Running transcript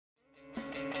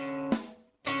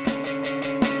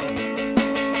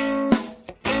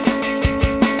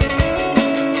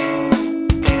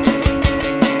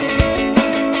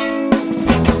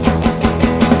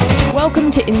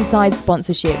Welcome to Inside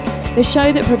Sponsorship, the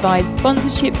show that provides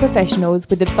sponsorship professionals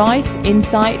with advice,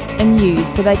 insights and news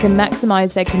so they can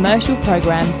maximise their commercial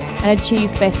programs and achieve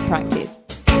best practice.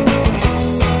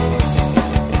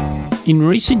 In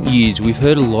recent years, we've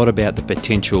heard a lot about the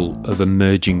potential of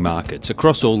emerging markets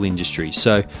across all industries.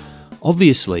 So,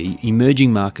 obviously,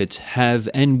 emerging markets have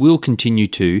and will continue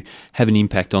to have an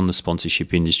impact on the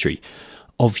sponsorship industry.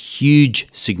 Of huge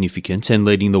significance and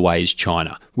leading the way is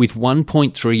China. With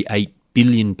 1.38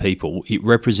 billion people, it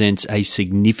represents a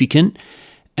significant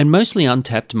and mostly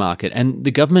untapped market, and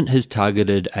the government has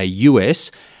targeted a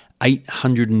US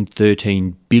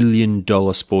 $813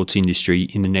 billion sports industry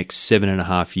in the next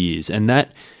 7.5 years, and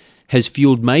that has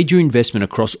fueled major investment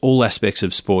across all aspects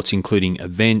of sports, including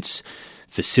events,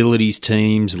 facilities,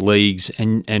 teams, leagues,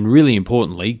 and really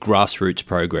importantly, grassroots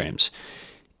programs.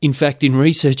 In fact, in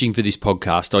researching for this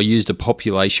podcast, I used a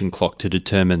population clock to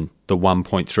determine the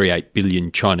 1.38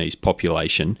 billion Chinese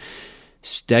population.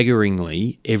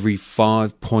 Staggeringly, every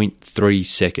 5.3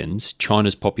 seconds,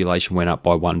 China's population went up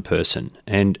by one person.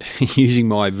 And using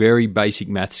my very basic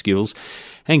math skills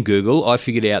and Google, I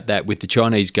figured out that with the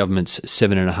Chinese government's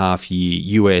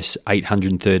 7.5-year US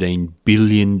 $813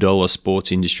 billion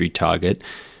sports industry target,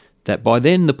 that by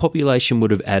then the population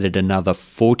would have added another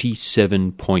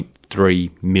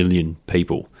 47.3 million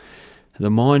people. The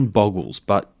mind boggles,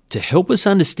 but to help us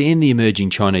understand the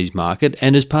emerging Chinese market,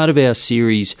 and as part of our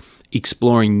series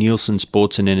exploring Nielsen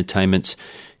Sports and Entertainment's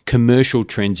commercial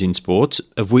trends in sports,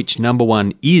 of which number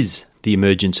one is the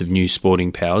emergence of new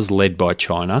sporting powers led by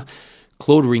China,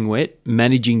 Claude Ringwet,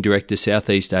 Managing Director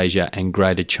Southeast Asia and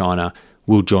Greater China,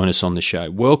 will join us on the show.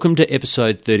 Welcome to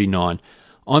episode 39.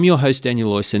 I'm your host,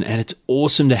 Daniel Oyson, and it's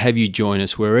awesome to have you join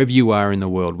us wherever you are in the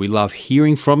world. We love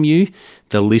hearing from you,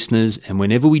 the listeners, and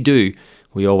whenever we do,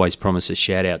 we always promise a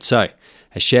shout out. So,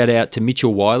 a shout out to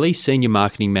Mitchell Wiley, Senior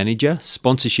Marketing Manager,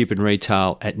 Sponsorship and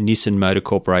Retail at Nissan Motor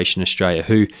Corporation Australia,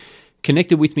 who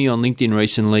connected with me on LinkedIn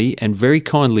recently and very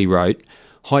kindly wrote,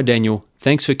 "Hi Daniel,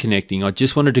 thanks for connecting. I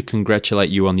just wanted to congratulate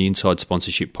you on the Inside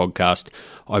Sponsorship podcast.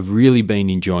 I've really been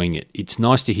enjoying it. It's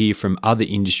nice to hear from other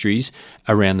industries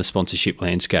around the sponsorship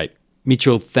landscape."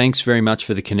 Mitchell, thanks very much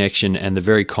for the connection and the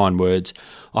very kind words.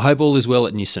 I hope all is well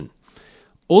at Nissan.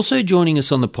 Also joining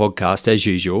us on the podcast, as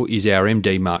usual, is our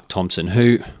MD, Mark Thompson,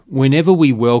 who, whenever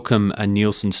we welcome a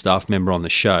Nielsen staff member on the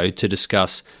show to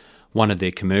discuss one of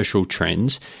their commercial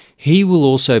trends, he will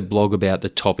also blog about the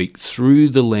topic through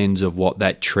the lens of what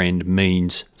that trend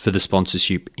means for the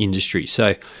sponsorship industry.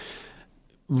 So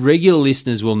regular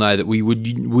listeners will know that we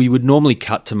would normally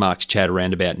cut to Mark's chat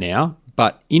around about now,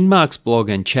 but in Mark's blog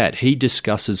and chat, he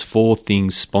discusses 4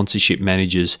 things sponsorship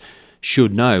managers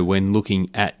should know when looking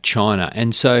at China.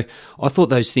 And so I thought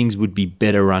those things would be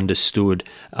better understood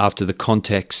after the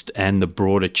context and the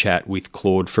broader chat with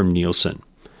Claude from Nielsen.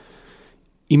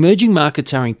 Emerging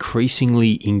markets are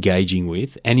increasingly engaging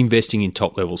with and investing in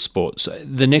top-level sports.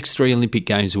 The next 3 Olympic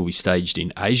Games will be staged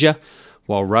in Asia,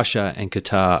 while Russia and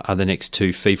Qatar are the next 2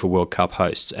 FIFA World Cup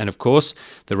hosts. And of course,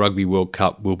 the Rugby World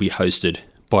Cup will be hosted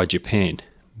by Japan.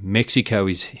 Mexico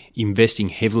is investing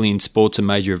heavily in sports and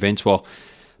major events, while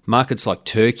markets like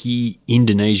Turkey,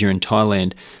 Indonesia and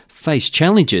Thailand face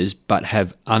challenges but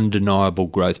have undeniable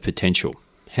growth potential.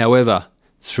 However,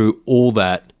 through all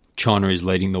that, China is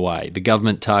leading the way. The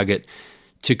government target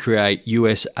to create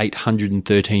US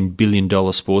 $813 billion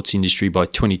sports industry by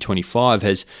 2025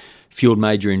 has fueled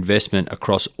major investment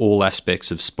across all aspects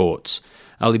of sports.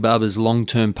 Alibaba's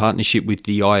long-term partnership with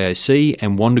the IOC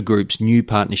and Wanda Group's new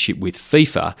partnership with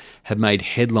FIFA have made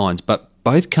headlines, but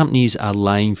both companies are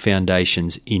laying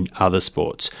foundations in other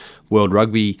sports. World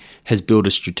Rugby has built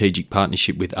a strategic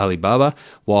partnership with Alibaba,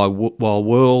 while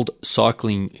World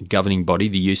Cycling Governing Body,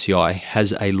 the UCI,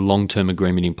 has a long-term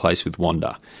agreement in place with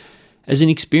Wanda. As an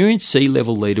experienced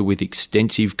C-level leader with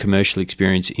extensive commercial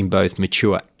experience in both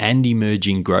mature and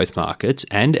emerging growth markets,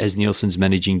 and as Nielsen's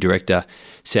Managing Director,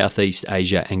 Southeast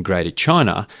Asia and Greater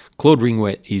China, Claude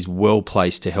Ringwet is well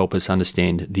placed to help us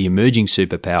understand the emerging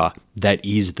superpower that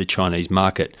is the Chinese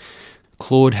market.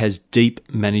 Claude has deep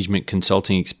management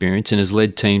consulting experience and has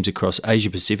led teams across Asia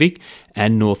Pacific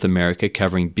and North America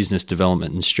covering business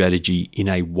development and strategy in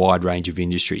a wide range of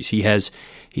industries. He has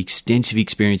extensive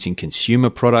experience in consumer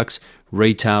products,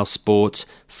 retail, sports,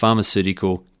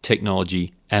 pharmaceutical,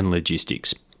 technology and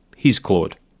logistics. Here's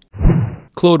Claude.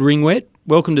 Claude Ringwet,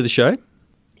 welcome to the show.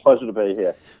 Pleasure to be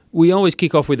here. We always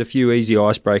kick off with a few easy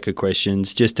icebreaker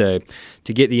questions just to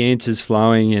get the answers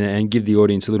flowing and give the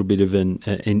audience a little bit of an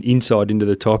insight into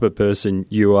the type of person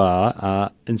you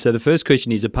are. And so the first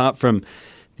question is, apart from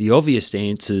the obvious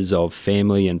answers of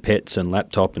family and pets and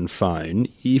laptop and phone,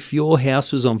 if your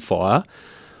house was on fire,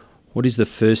 What is the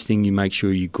first thing you make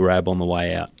sure you grab on the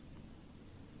way out?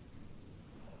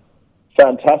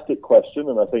 Fantastic question,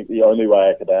 and I think the only way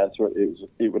I could answer it is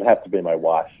it would have to be my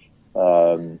wife.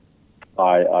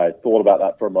 I thought about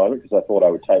that for a moment because I thought I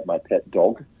would take my pet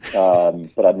dog,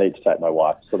 but I'd need to take my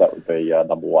wife, so that would be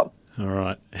number one. All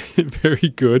right, very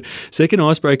good. Second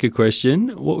icebreaker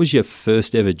question, what was your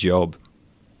first ever job?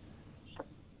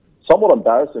 Somewhat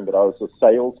embarrassing, but I was a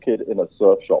sales kid in a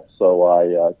surf shop, so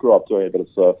I grew up doing a bit of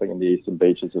surfing in the eastern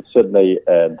beaches of Sydney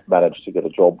and managed to get a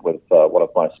job with one of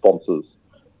my sponsors.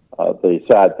 The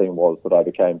sad thing was that I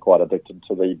became quite addicted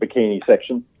to the bikini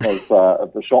section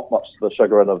of the shop, much to the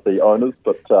chagrin of the owners.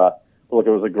 But look,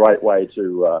 it was a great way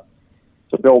to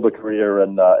build a career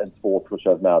in sports, which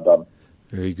I've now done.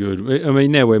 Very good. I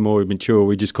mean, now we're more mature.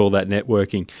 We just call that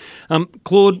networking.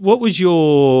 Claude,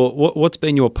 what's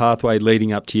been your pathway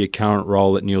leading up to your current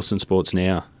role at Nielsen Sports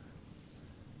now?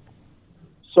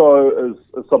 So,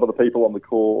 as some of the people on the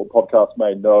call podcast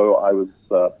may know, I was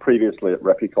previously at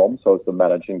Replicom, so I was the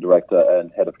managing director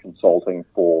and head of consulting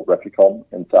for Replicom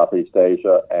in Southeast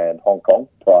Asia and Hong Kong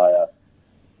prior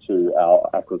to our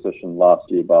acquisition last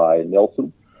year by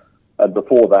Nielsen. And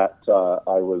before that,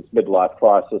 I was midlife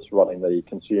crisis running the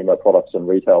consumer products and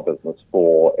retail business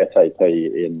for SAP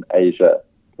in Asia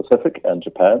Pacific and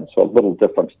Japan, so a little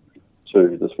different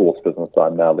to the sports business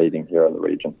I'm now leading here in the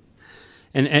region.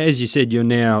 And as you said, you're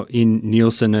now in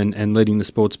Nielsen and leading the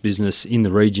sports business in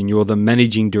the region. You're the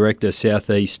Managing Director,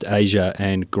 Southeast Asia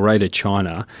and Greater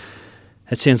China.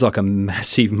 That sounds like a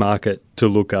massive market to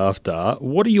look after.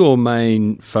 What are your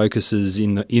main focuses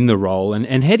in the role,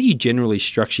 and how do you generally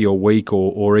structure your week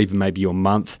or even maybe your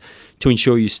month to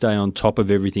ensure you stay on top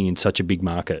of everything in such a big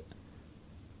market?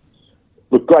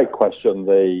 Look, great question.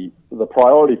 The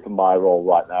priority for my role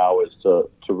right now is to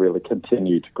really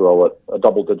continue to grow at a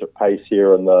double-digit pace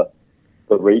here in the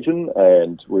region,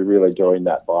 and we're really doing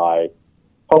that by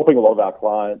helping a lot of our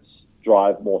clients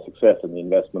drive more success in the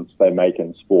investments they make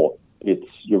in sport.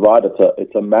 You're right,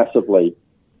 it's a massively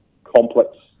complex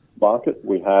market.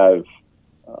 We have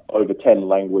over 10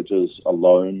 languages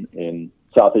alone in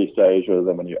Southeast Asia.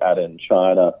 Then when you add in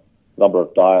China, the number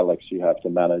of dialects you have to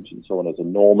manage and so on is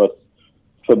enormous.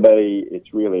 For me,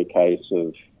 it's really a case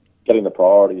of getting the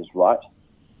priorities right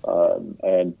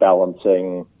and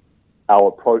balancing our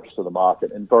approach to the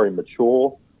market in very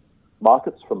mature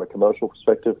markets from a commercial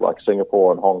perspective, like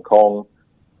Singapore and Hong Kong,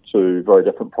 to very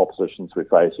different propositions we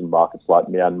face in markets like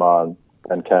Myanmar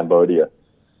and Cambodia.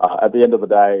 At the end of the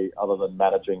day, other than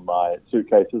managing my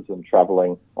suitcases and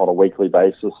traveling on a weekly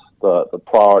basis, the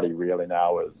priority really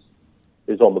now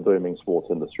is on the booming sports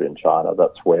industry in China.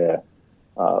 That's where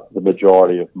the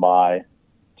majority of my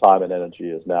time and energy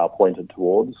is now pointed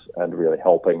towards, and really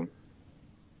helping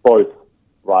both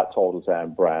rights holders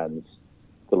and brands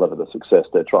deliver the success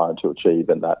they're trying to achieve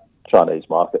in that Chinese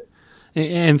market.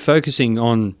 And focusing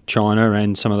on China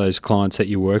and some of those clients that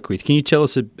you work with, can you tell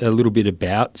us a little bit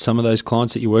about some of those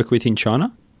clients that you work with in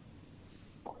China?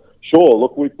 Sure.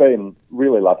 Look, we've been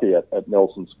really lucky at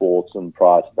Nielsen Sports and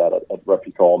prior to that at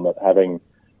Replicom at having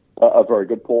a very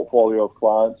good portfolio of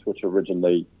clients, which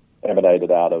originally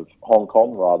emanated out of Hong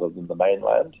Kong rather than the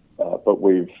mainland. But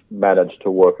we've managed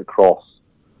to work across,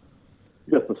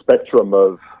 I guess, the spectrum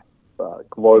of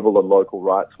global and local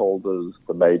rights holders,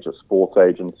 the major sports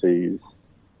agencies,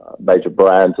 major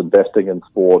brands investing in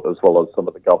sport, as well as some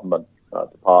of the government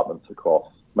departments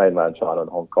across mainland China and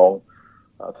Hong Kong.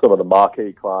 Some of the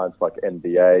marquee clients like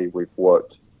NBA, we've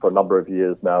worked for a number of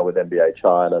years now with NBA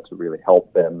China to really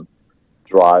help them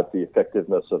drive the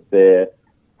effectiveness of their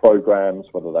programs,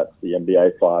 whether that's the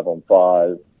NBA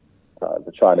 5-on-5,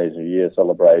 the Chinese New Year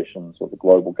celebrations, or the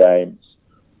global games.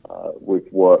 We've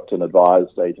worked and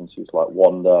advised agencies like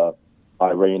Wanda,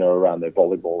 Irina around their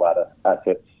volleyball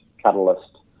assets,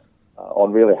 Catalyst,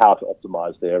 on really how to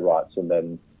optimize their rights and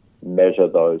then measure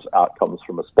those outcomes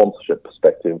from a sponsorship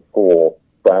perspective for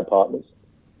brand partners.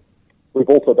 We've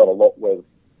also done a lot with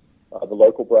the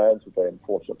local brands. We've been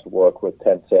fortunate to work with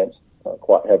Tencent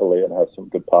quite heavily and have some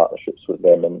good partnerships with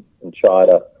them in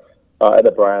China. And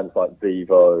the brands like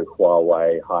Vivo,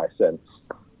 Huawei, Hisense,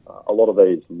 a lot of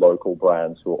these local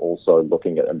brands who are also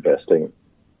looking at investing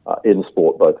in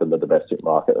sport, both in the domestic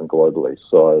market and globally.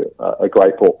 So a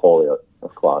great portfolio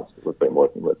of clients that we've been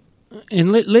working with.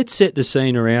 And let's set the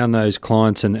scene around those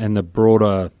clients and the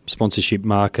broader sponsorship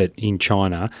market in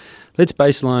China. Let's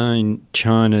baseline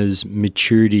China's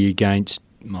maturity against,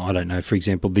 I don't know, for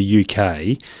example, the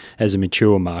UK as a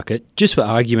mature market. Just for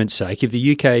argument's sake, if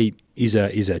the UK is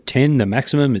a 10, the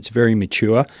maximum, it's very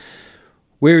mature.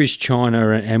 Where is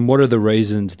China, and what are the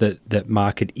reasons that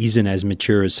market isn't as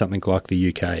mature as something like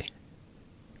the UK?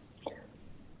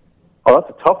 Oh,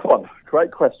 that's a tough one.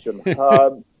 Great question.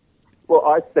 Well,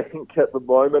 I think at the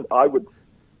moment I would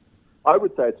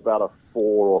say it's about a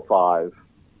 4 or 5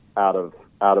 out of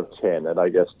 10, and I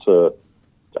guess to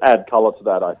add colour to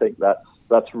that, I think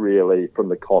that's really from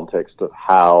the context of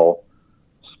how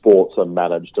sports are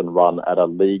managed and run at a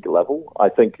league level. I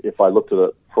think if I looked at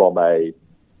it from a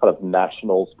kind of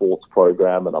national sports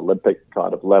program and Olympic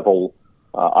kind of level,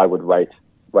 I would rate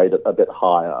it a bit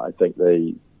higher. I think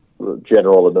the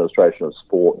General Administration of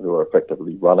Sport, who are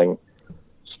effectively running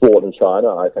sport in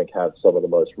China, I think have some of the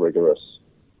most rigorous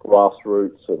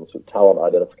grassroots and sort of talent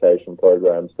identification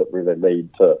programs that really lead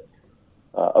to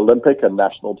Olympic and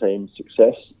national team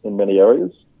success in many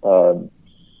areas.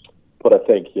 But I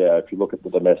think, if you look at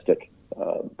the domestic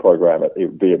program, it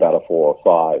would be about a 4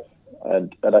 or 5.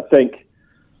 And I think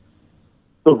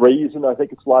the reason I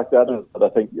think it's like that is that I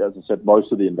think, as I said,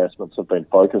 most of the investments have been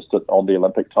focused on the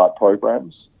Olympic type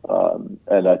programs.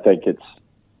 And I think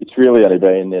it's really only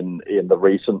been in the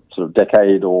recent sort of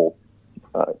decade or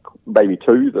maybe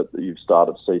 2 that you've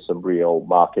started to see some real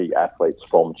marquee athletes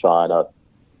from China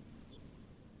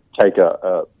take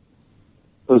a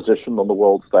position on the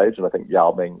world stage. And I think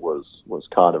Yao Ming was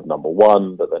kind of number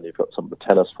 1, but then you've got some of the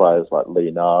tennis players like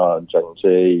Li Na and Zheng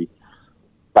Ji.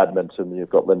 Badminton, you've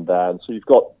got Lin Dan. So you've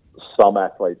got some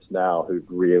athletes now who've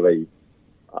really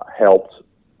helped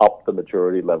up the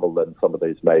maturity level in some of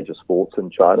these major sports in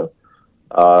China.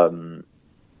 But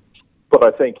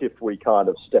I think if we kind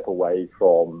of step away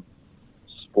from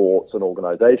sports and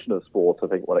organisation of sports, I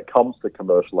think when it comes to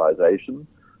commercialisation,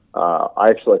 I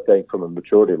actually think from a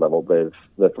maturity level,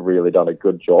 they've really done a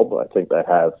good job. I think they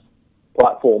have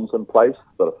platforms in place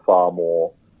that are far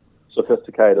more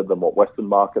sophisticated than what Western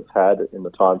markets had in the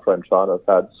time frame China's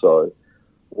had. So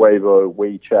Weibo,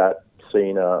 WeChat,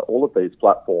 Sina, all of these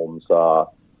platforms are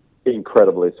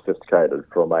incredibly sophisticated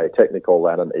from a technical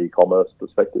and an e-commerce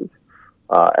perspective.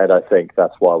 And I think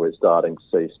that's why we're starting to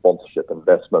see sponsorship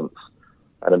investments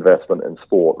and investment in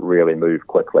sport really move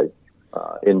quickly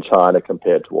in China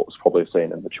compared to what was probably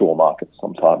seen in mature markets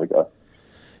some time ago.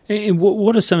 And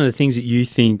what are some of the things that you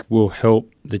think will help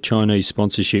the Chinese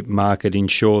sponsorship market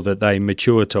ensure that they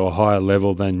mature to a higher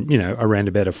level than, around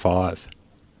about a 5?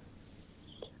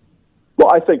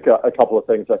 Well, I think a couple of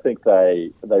things. I think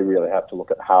they really have to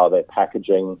look at how they're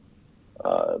packaging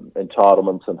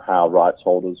entitlements and how rights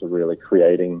holders are really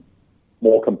creating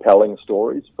more compelling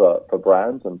stories for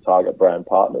brands and target brand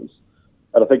partners.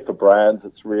 And I think for brands,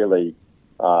 it's really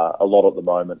a lot at the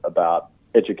moment about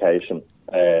education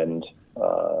and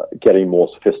getting more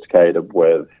sophisticated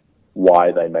with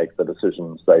why they make the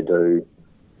decisions they do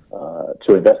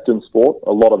to invest in sport.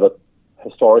 A lot of it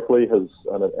historically has,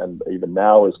 and even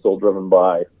now, is still driven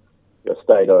by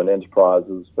state-owned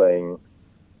enterprises being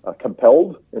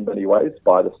compelled in many ways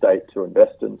by the state to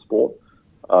invest in sport.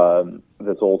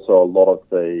 There's also a lot of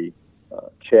the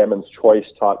chairman's choice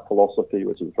type philosophy,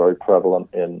 which is very prevalent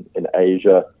in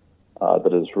Asia,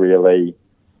 that is really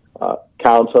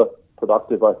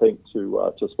counterproductive, I think,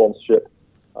 to sponsorship.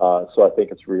 So I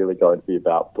think it's really going to be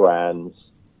about brands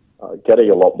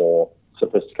getting a lot more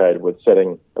sophisticated with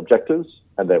setting objectives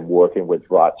and then working with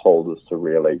rights holders to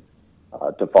really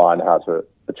define how to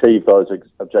achieve those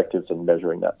objectives and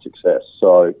measuring that success.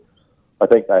 So I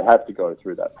think they have to go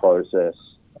through that process.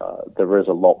 There is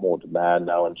a lot more demand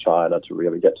now in China to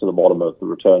really get to the bottom of the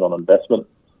return on investment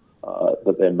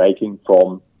that they're making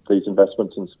from these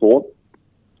investments in sport.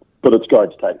 But it's going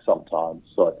to take some time.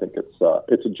 So I think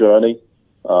it's a journey,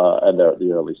 and they're at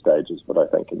the early stages, but I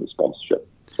think in the sponsorship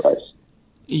space.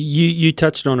 You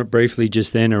touched on it briefly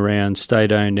just then around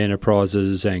state-owned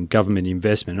enterprises and government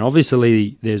investment. And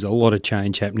obviously, there's a lot of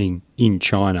change happening in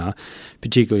China,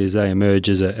 particularly as they emerge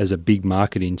as a big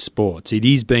market in sports. It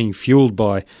is being fueled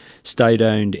by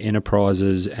state-owned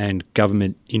enterprises and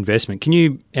government investment. Can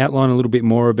you outline a little bit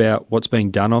more about what's being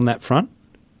done on that front?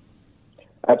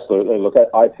 Absolutely. Look,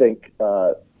 I think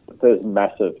there's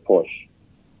massive push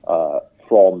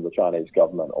from the Chinese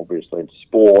government, obviously, into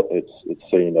sport. It's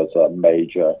seen as a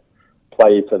major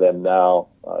play for them now.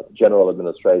 The General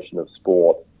Administration of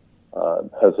Sport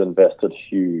has invested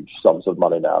huge sums of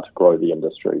money now to grow the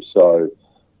industry. So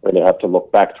when you have to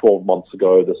look back 12 months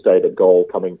ago, the stated goal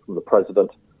coming from the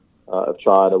president of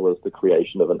China was the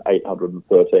creation of an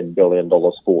 $813 billion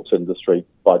sports industry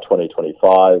by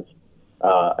 2025.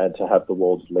 And to have the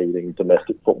world's leading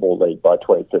domestic football league by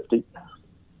 2050.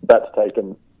 That's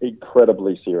taken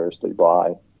incredibly seriously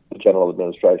by the General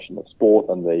Administration of Sport,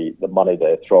 and the money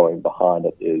they're throwing behind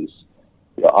it is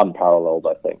unparalleled,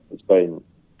 I think. There's been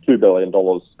 $2 billion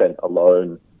spent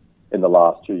alone in the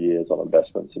last 2 years on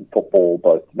investments in football,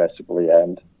 both domestically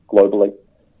and globally.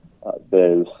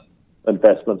 There's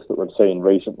investments that we've seen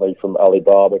recently from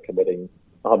Alibaba committing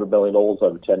 $100 million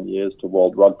over 10 years to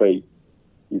World Rugby.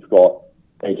 You've got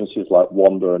agencies like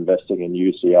Wanda investing in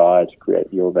UCI to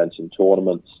create new events and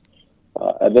tournaments.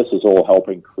 And this is all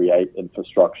helping create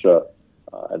infrastructure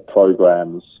and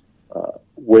programs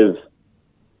with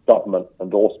government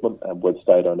endorsement and with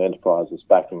state-owned enterprises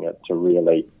backing it to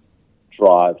really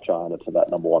drive China to that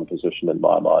number one position, in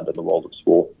my mind, in the world of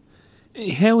sport.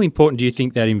 How important do you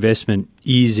think that investment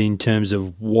is in terms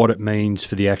of what it means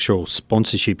for the actual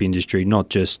sponsorship industry, not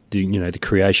just the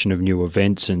creation of new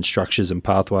events and structures and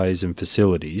pathways and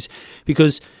facilities?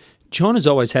 Because China's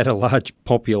always had a large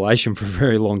population for a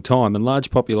very long time, and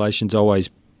large populations always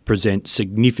present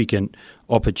significant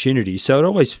opportunities.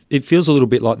 So it feels a little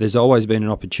bit like there's always been an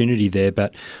opportunity there,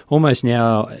 but almost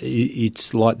now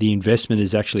it's like the investment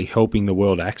is actually helping the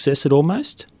world access it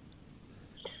almost.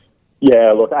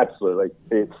 Yeah, look, absolutely.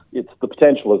 It's the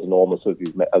potential is enormous, as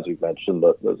you've mentioned.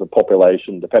 That there's a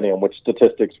population, depending on which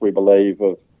statistics we believe,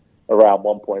 of around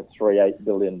 1.38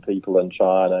 billion people in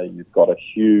China. You've got a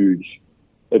huge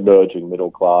emerging middle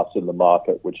class in the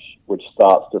market, which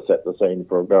starts to set the scene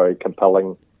for a very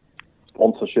compelling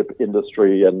sponsorship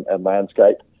industry and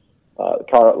landscape.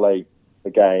 Currently,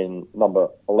 again, number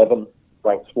 11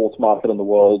 ranked sports market in the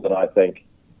world, and I think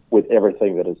with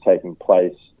everything that is taking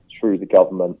place through the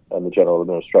government and the General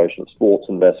Administration of Sports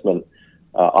Investment,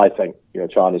 I think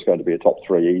China's going to be a top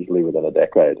three easily within a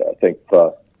decade. I think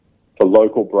for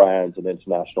local brands and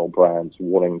international brands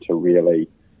wanting to really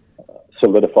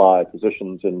solidify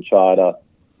positions in China,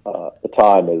 the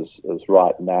time is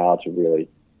right now to really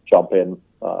jump in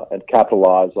and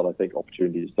capitalize on, I think,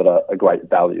 opportunities that are a great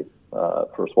value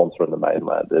for a sponsor in the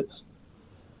mainland.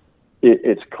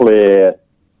 It's clear,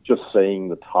 just seeing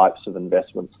the types of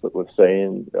investments that we've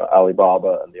seen.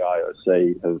 Alibaba and the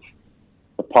IOC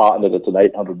have partnered. It's an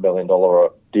 $800 million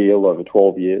deal over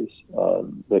 12 years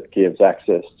that gives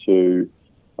access to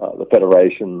the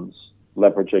federations,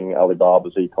 leveraging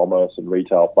Alibaba's e-commerce and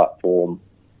retail platform.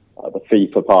 The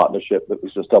FIFA partnership that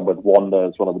was just done with Wanda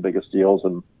is one of the biggest deals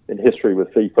in history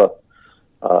with FIFA.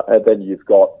 And then you've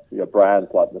got brands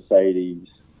like Mercedes,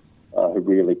 who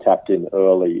really tapped in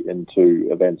early into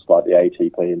events like the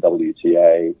ATP and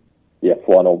WTA, the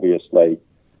F1 obviously.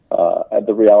 And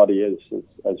the reality is,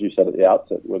 as you said at the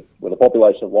outset, with a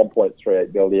population of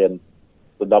 1.38 billion,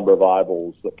 the number of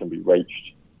eyeballs that can be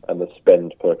reached and the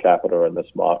spend per capita in this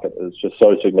market is just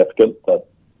so significant that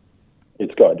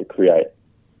it's going to create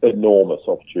enormous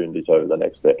opportunities over the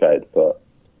next decade for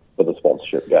the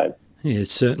sponsorship game. Yeah,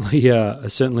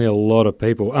 certainly a lot of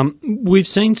people. We've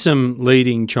seen some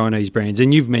leading Chinese brands,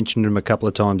 and you've mentioned them a couple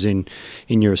of times in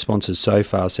your responses so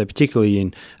far, so particularly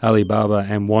in Alibaba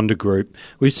and Wanda Group.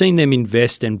 We've seen them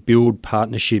invest and build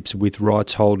partnerships with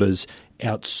rights holders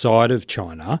outside of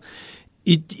China.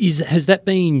 Has that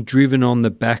been driven on the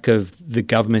back of the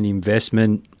government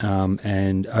investment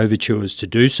and overtures to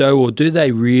do so, or do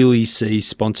they really see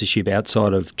sponsorship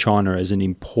outside of China as an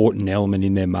important element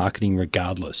in their marketing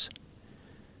regardless?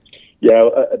 Yeah,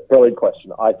 a brilliant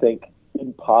question. I think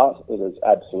in part it is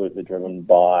absolutely driven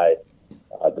by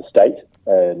the state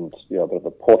and a bit of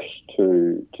a push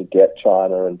to get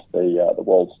China into the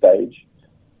world stage.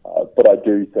 But I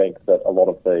do think that a lot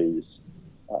of these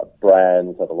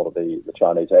brands and a lot of the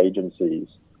Chinese agencies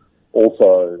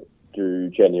also do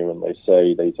genuinely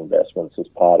see these investments as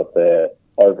part of their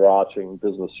overarching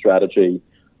business strategy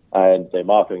and their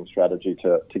marketing strategy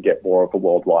to get more of a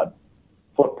worldwide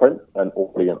footprint and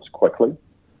audience quickly.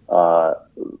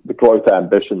 The growth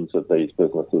ambitions of these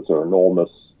businesses are enormous.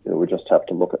 We just have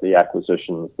to look at the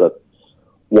acquisitions that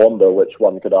Wanda, which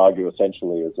one could argue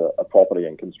essentially is a property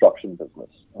and construction business,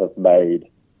 have made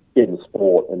in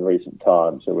sport in recent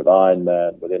times. So with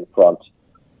Ironman, with Infront,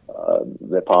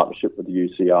 their partnership with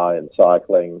UCI and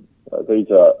cycling,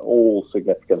 these are all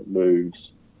significant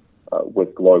moves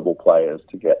with global players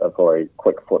to get a very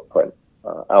quick footprint.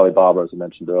 Alibaba, as I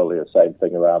mentioned earlier, same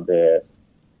thing around their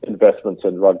investments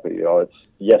in rugby.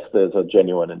 There's a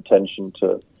genuine intention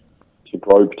to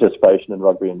grow participation in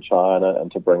rugby in China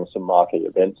and to bring some marquee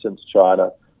events into China,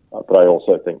 but I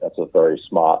also think that's a very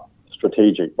smart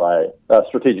strategic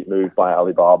move by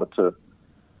Alibaba to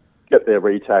get their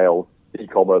retail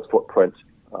e-commerce footprint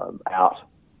out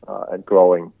and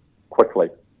growing quickly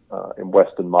in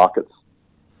Western markets.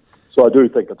 So I do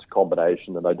think it's a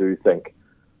combination, and I do think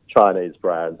Chinese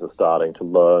brands are starting to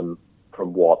learn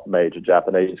from what major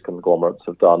Japanese conglomerates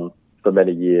have done for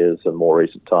many years and more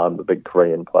recent time, the big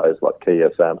Korean players like Kia,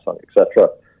 Samsung, etc.,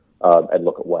 and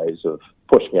look at ways of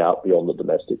pushing out beyond the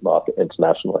domestic market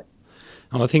internationally.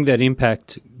 I think that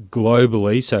impact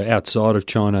globally, so outside of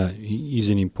China, is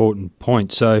an important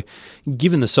point. So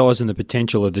given the size and the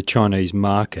potential of the Chinese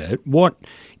market, what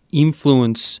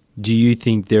influence do you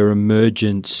think their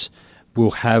emergence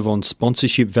will have on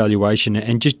sponsorship valuation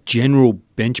and just general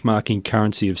benchmarking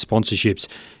currency of sponsorships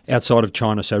outside of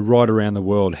China, so right around the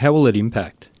world? How will it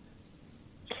impact?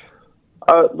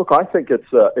 Look, I think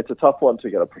it's a tough one to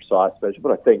get a precise measure,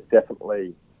 but I think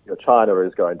definitely China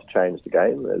is going to change the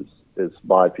game, is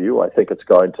my view. I think it's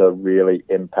going to really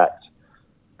impact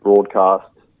broadcast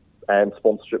and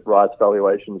sponsorship rights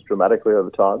valuations dramatically over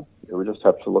time. We just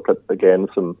have to look at, again,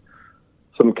 some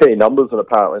key numbers, and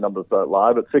apparently numbers don't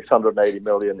lie, but 680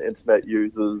 million internet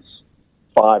users,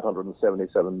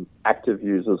 577 active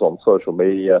users on social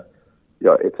media.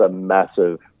 It's a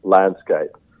massive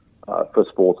landscape for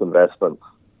sports investments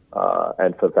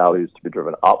and for values to be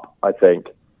driven up. I think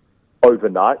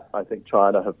overnight,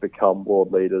 China have become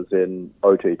world leaders in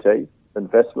OTT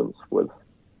investments with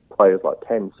players like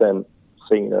Tencent,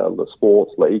 Sina, Le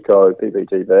Sports, Leico,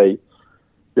 PPTV.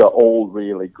 All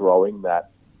really growing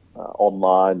that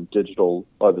online, digital,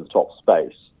 over-the-top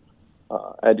space.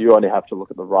 And you only have to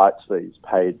look at the rights fees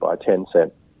paid by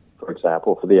Tencent, for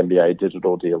example, for the NBA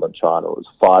digital deal in China. It was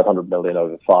 $500 million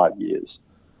over 5 years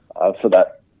for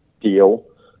that deal.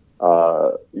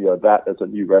 That is a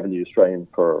new revenue stream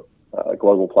for a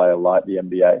global player like the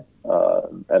NBA.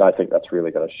 And I think that's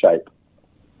really going to shape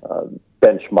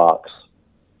benchmarks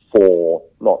for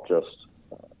not just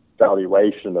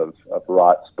valuation of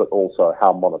rights, but also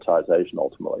how monetization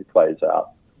ultimately plays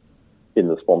out in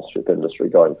the sponsorship industry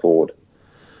going forward.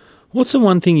 What's the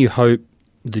one thing you hope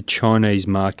the Chinese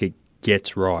market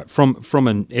gets right from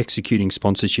an executing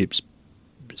sponsorships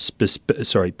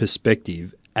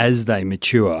perspective as they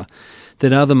mature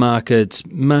that other markets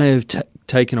may have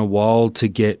taken a while to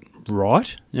get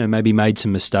right? Maybe made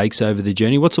some mistakes over the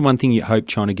journey. What's the one thing you hope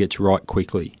China gets right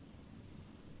quickly?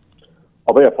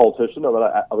 I'll be a politician. I'm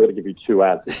going to give you two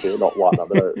answers here, not one.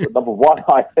 Number one,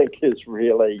 I think, is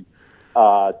really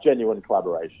genuine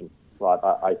collaboration. Right?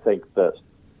 I think that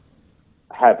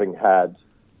having had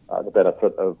the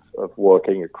benefit of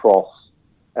working across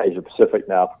Asia Pacific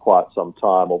now for quite some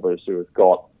time, obviously we've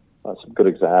got some good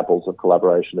examples of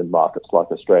collaboration in markets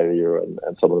like Australia and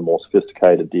some of the more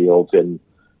sophisticated deals in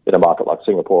a market like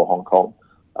Singapore or Hong Kong.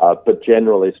 But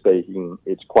generally speaking,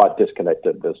 it's quite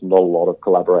disconnected. There's not a lot of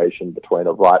collaboration between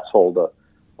a rights holder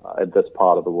in this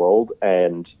part of the world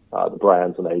and the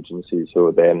brands and agencies who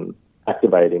are then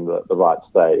activating the rights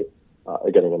they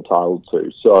are getting entitled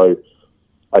to. So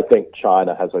I think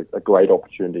China has a great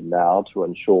opportunity now to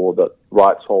ensure that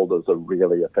rights holders are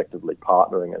really effectively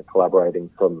partnering and collaborating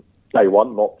from day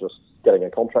one, not just getting a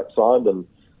contract signed and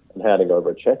handing over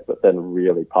a check, but then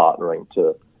really partnering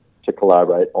to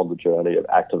collaborate on the journey of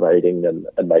activating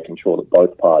and making sure that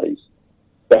both parties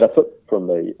benefit from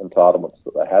the entitlements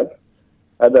that they have.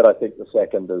 And then I think the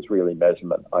second is really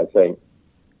measurement. I think,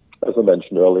 as I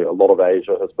mentioned earlier, a lot of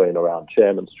Asia has been around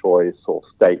chairman's choice or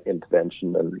state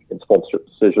intervention in sponsorship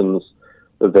decisions.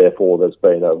 Therefore, there's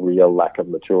been a real lack of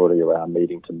maturity around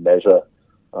needing to measure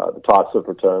the types of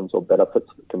returns or benefits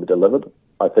that can be delivered.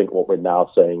 I think what we're now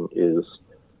seeing is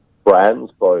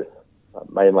brands, both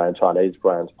mainland Chinese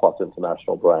brands plus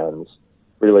international brands,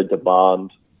 really demand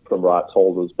from rights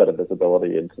holders better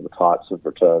visibility into the types of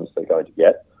returns they're going to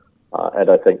get. And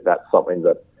I think that's something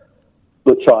that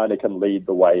China can lead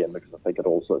the way in, because I think it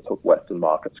also took Western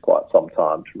markets quite some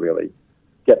time to really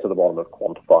get to the bottom of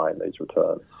quantifying these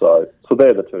returns. So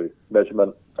they're the two,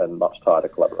 measurement and much tighter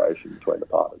collaboration between the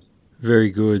partners.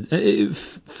 Very good.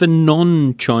 For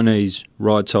non-Chinese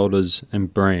rights holders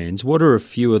and brands, what are a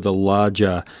few of the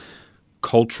larger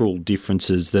cultural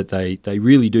differences that they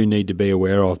really do need to be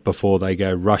aware of before they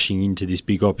go rushing into this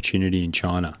big opportunity in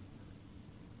China?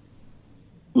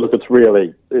 Look, it's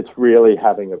really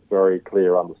having a very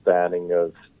clear understanding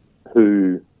of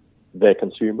who their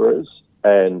consumer is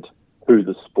and who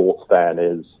the sports fan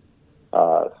is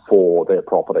for their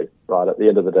property. Right, at the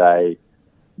end of the day,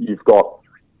 you've got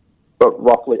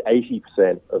roughly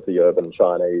 80% of the urban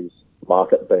Chinese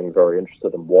market being very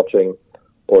interested in watching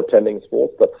or attending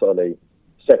sports. That's only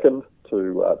second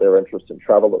to their interest in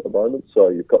travel at the moment. So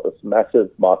you've got this massive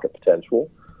market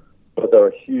potential, but there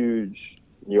are huge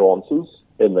nuances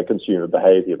in the consumer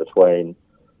behavior between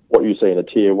what you see in a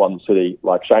tier 1 city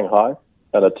like Shanghai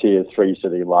and a tier 3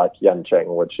 city like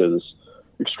Yancheng, which is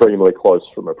extremely close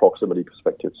from a proximity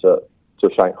perspective to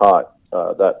Shanghai.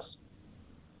 That's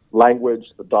language,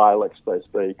 the dialects they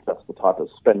speak, that's the type of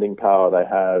spending power they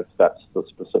have, that's the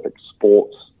specific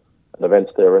sports and events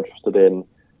they're interested in.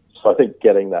 So I think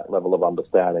getting that level of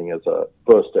understanding as a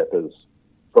first step is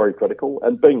very critical,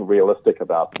 and being realistic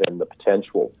about then the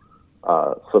potential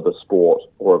for the sport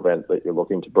or event that you're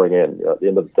looking to bring in. At the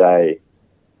end of the day,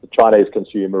 the Chinese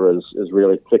consumer is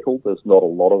really fickle. There's not a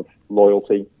lot of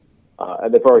loyalty,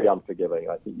 and they're very unforgiving.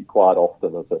 I think you quite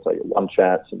often, as I say, get one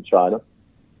chance in China,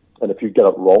 and if you get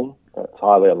it wrong, it's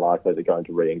highly unlikely they're going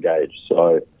to re-engage.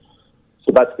 So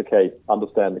that's the key.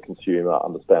 Understand the consumer,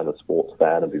 understand the sports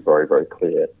fan, and be very, very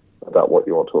clear about what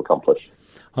you want to accomplish.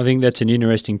 I think that's an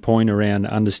interesting point around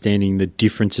understanding the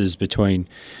differences between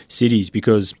cities,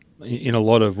 because in a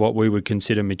lot of what we would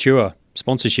consider mature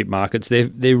sponsorship markets,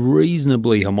 they're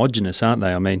reasonably homogenous, aren't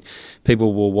they? I mean,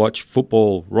 people will watch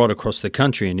football right across the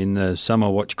country, and in the summer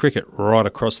watch cricket right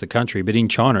across the country. But in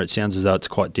China, it sounds as though it's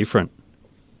quite different.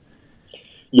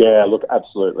 Yeah, look,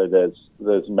 absolutely.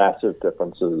 There's massive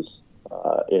differences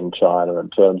in China in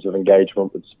terms of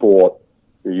engagement with sport.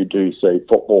 You do see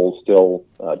football still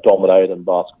dominate and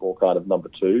basketball kind of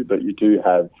number two, but you do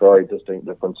have very distinct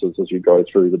differences as you go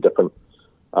through the different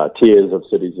tiers of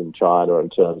cities in China in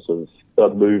terms of the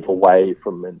move away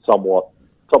from, in some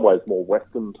ways, more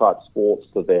Western type sports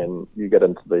to then you get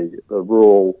into the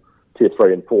rural tier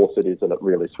 3 and 4 cities, and it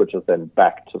really switches then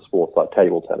back to sports like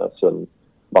table tennis and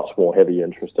much more heavy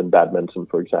interest in badminton,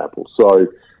 for example. So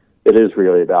it is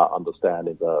really about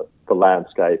understanding the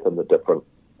landscape and the different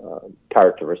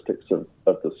characteristics of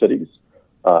the cities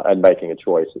and making a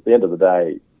choice. At the end of the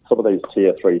day, some of these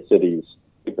tier 3 cities,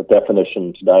 I think the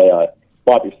definition today, I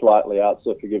might be slightly out,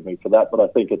 so forgive me for that, but I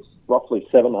think it's roughly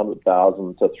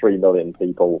 700,000 to 3 million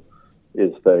people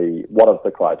is one of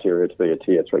the criteria to be a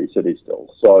tier 3 city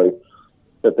still. So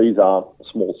that these aren't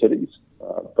small cities,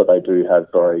 but they do have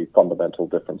very fundamental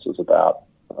differences about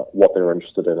what they're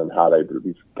interested in and how they would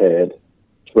be prepared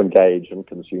to engage and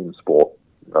consume sport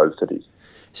in those cities.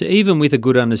 So even with a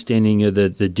good understanding of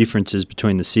the differences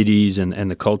between the cities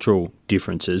and the cultural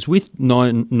differences, with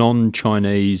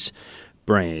non-Chinese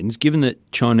brands, given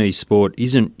that Chinese sport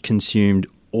isn't consumed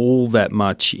all that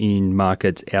much in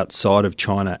markets outside of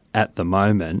China at the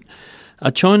moment,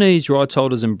 are Chinese rights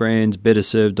holders and brands better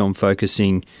served on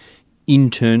focusing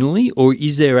internally, or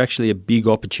is there actually a big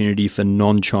opportunity for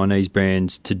non-Chinese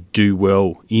brands to do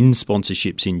well in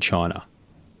sponsorships in China?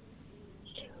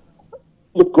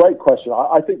 Look, great question.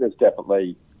 I think there's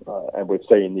definitely, and we've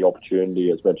seen the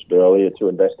opportunity, as mentioned earlier, to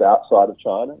invest outside of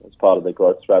China as part of their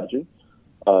growth strategy.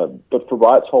 But for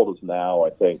rights holders now, I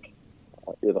think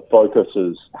the focus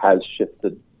has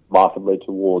shifted markedly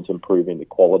towards improving the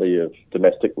quality of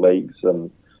domestic leagues, and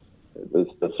there's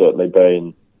certainly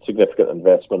been significant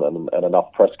investment and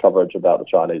enough press coverage about the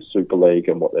Chinese Super League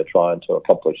and what they're trying to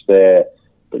accomplish there.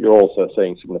 But you're also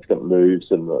seeing significant moves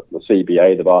in the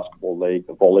CBA, the basketball league,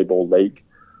 the volleyball league.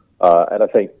 And I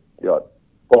think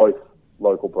both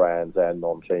local brands and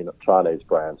non-Chinese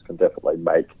brands can definitely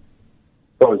make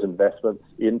those investments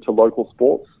into local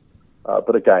sports.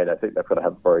 But again, I think they've got to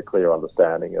have a very clear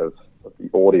understanding of the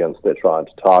audience they're trying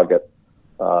to target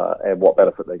and what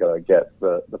benefit they're going to get.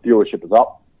 The viewership is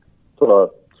up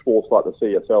for sports like the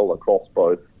CSL across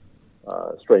both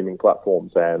streaming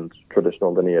platforms and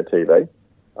traditional linear TV.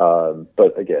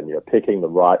 But again, picking the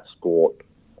right sport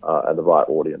and the right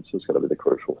audience is going to be the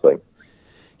crucial thing.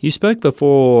 You spoke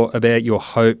before about your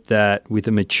hope that with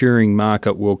a maturing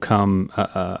market will come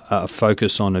a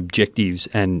focus on objectives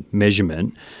and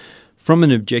measurement. From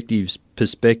an objectives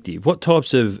perspective, what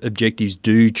types of objectives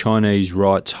do Chinese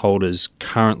rights holders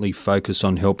currently focus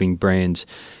on helping brands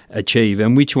achieve,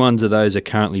 and which ones of those are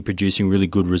currently producing really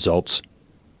good results?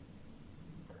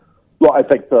 Well, I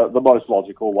think the most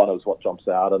logical one is what jumps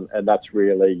out, and that's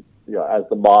really, as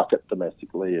the market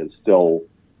domestically is still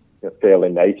fairly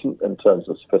nascent in terms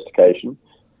of sophistication,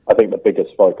 I think the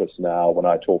biggest focus now when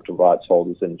I talk to rights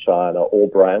holders in China or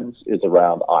brands is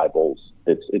around eyeballs.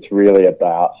 It's really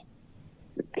about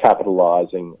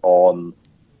capitalizing on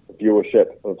the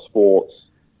viewership of sports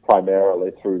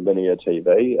primarily through linear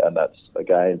TV, and that's,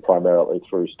 again, primarily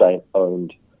through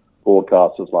state-owned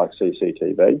broadcasters like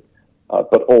CCTV.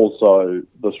 But also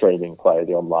the streaming play,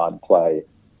 the online play,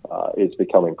 is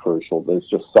becoming crucial. There's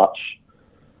just such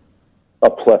a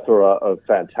plethora of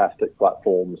fantastic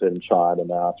platforms in China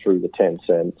now through the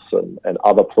Tencents and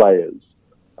other players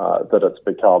that it's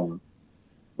become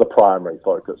the primary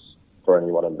focus for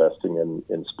anyone investing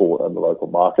in sport and the local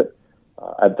market.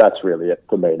 And that's really it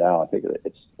for me now. I think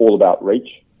it's all about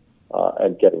reach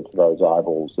and getting to those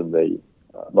eyeballs in the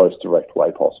most direct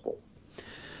way possible.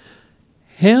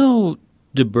 How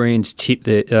do brands dip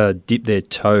their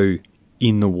toe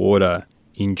in the water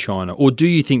in China? Or do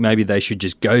you think maybe they should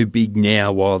just go big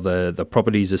now while the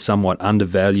properties are somewhat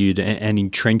undervalued and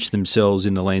entrench themselves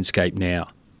in the landscape now?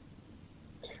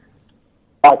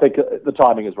 I think the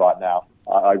timing is right now.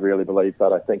 I really believe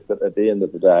that. I think that at the end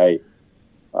of the day,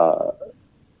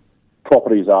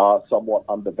 properties are somewhat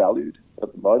undervalued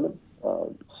at the moment.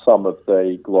 Some of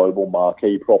the global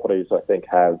marquee properties, I think,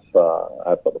 have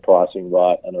got the pricing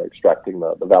right and are extracting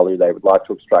the value they would like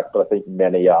to extract. But I think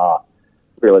many are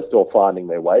really still finding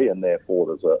their way, and therefore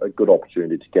there's a good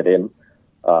opportunity to get in.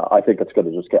 I think it's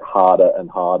going to just get harder and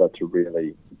harder to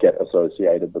really get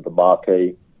associated with the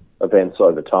marquee events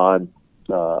over time.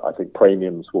 I think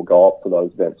premiums will go up for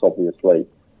those events, obviously,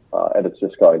 and it's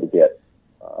just going to get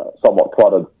somewhat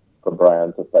cluttered for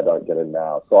brands if they don't get in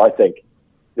now. So I think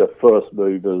your first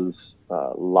movers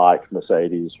like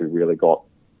Mercedes, who really got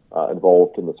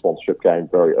involved in the sponsorship game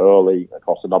very early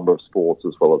across a number of sports,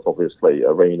 as well as obviously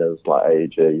arenas like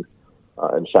AEG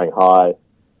and Shanghai,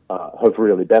 have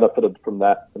really benefited from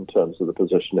that in terms of the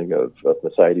positioning of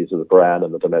Mercedes as a brand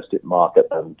in the domestic market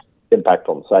and impact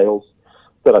on sales.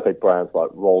 But I think brands like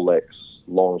Rolex,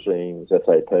 Longines,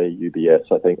 SAP,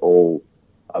 UBS, I think all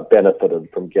benefited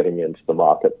from getting into the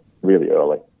market really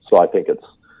early. So I think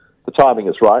the timing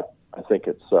is right. I think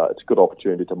it's a good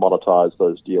opportunity to monetize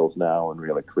those deals now and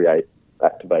really create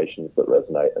activations that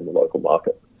resonate in the local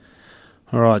market.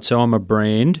 All right, so I'm a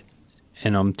brand,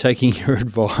 and I'm taking your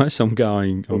advice. I'm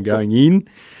going in.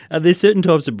 Are there certain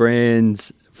types of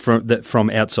brands from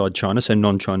outside China, so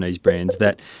non-Chinese brands,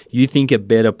 that you think are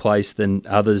better placed than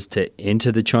others to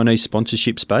enter the Chinese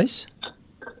sponsorship space?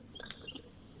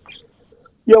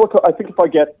 Yeah, look, I think if I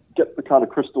get the kind of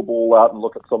crystal ball out and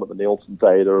look at some of the Nielsen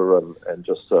data and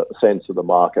just a sense of the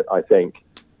market, I think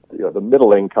the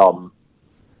middle income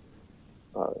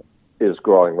is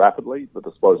growing rapidly. The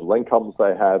disposable incomes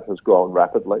they have has grown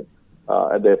rapidly.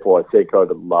 And therefore, I think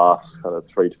over the last kind of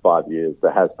 3 to 5 years,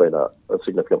 there has been a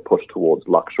significant push towards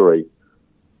luxury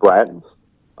brands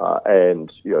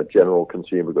and general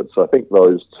consumer goods. So I think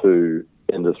those two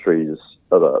industries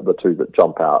are the two that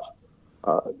jump out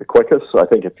the quickest. So I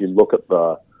think if you look at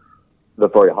the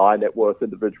very high net worth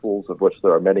individuals, of which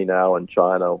there are many now in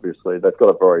China, obviously, they've got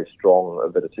a very strong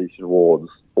avidity towards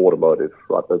automotive,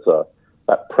 right? There's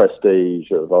that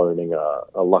prestige of owning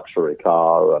a luxury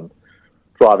car, and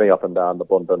driving up and down the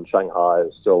Bundan Shanghai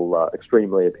is still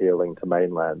extremely appealing to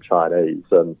mainland Chinese.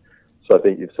 And so I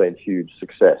think you've seen huge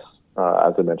success,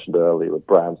 as I mentioned earlier, with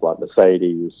brands like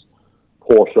Mercedes,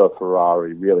 Porsche,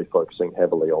 Ferrari, really focusing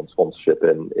heavily on sponsorship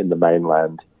in the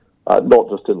mainland, not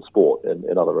just in sport,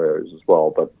 in other areas as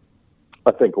well. But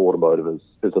I think automotive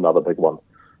is another big one.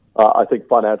 I think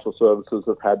financial services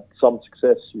have had some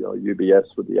success, UBS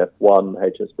with the F1,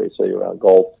 HSBC around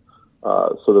golf.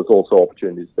 So there's also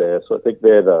opportunities there. So I think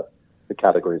they're the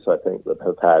categories, I think, that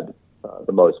have had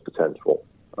the most potential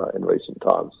in recent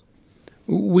times.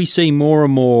 We see more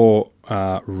and more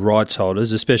rights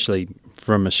holders, especially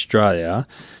from Australia,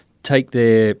 take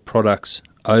their products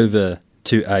over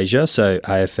to Asia, so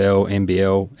AFL,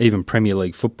 NBL, even Premier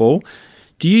League football.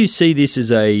 Do you see this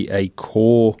as a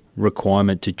core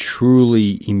requirement to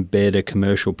truly embed a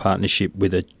commercial partnership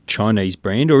with a Chinese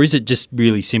brand, or is it just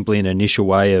really simply an initial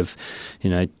way of,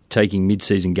 taking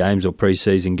mid-season games or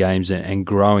pre-season games and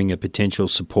growing a potential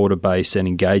supporter base and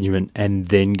engagement and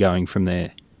then going from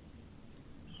there?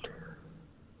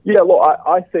 Yeah, look,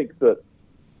 I think that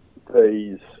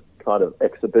these kind of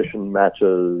exhibition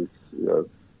matches,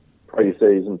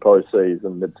 pre-season,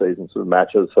 post-season, mid-season sort of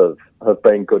matches have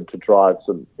been good to drive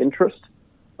some interest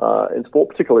in sport,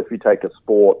 particularly if you take a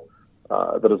sport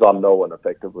that is unknown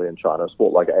effectively in China, a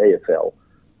sport like AFL.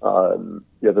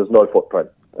 There's no footprint.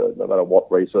 No matter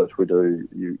what research we do,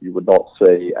 you would not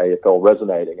see AFL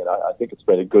resonating. And I think it's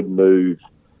been a good move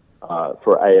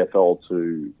for AFL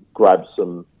to grab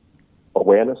some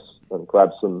awareness and grab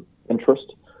some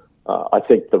interest. I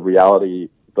think the reality,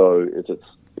 though, is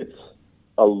it's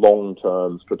a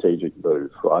long-term strategic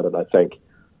move, right? And I think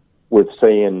we've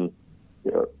seen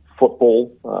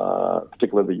football,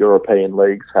 particularly the European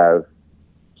leagues, have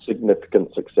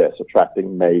significant success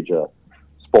attracting major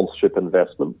sponsorship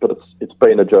investment, but it's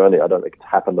been a journey. I don't think it's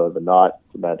happened overnight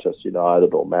for Manchester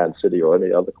United or Man City or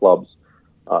any other clubs.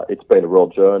 It's been a real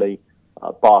journey.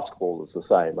 Basketball is the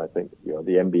same. I think the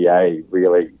NBA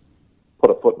really put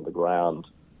a foot in the ground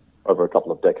over a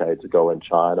couple of decades ago in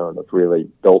China and have really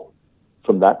built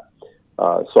from that.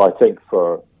 So I think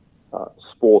for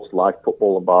sports like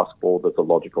football and basketball, there's a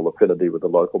logical affinity with the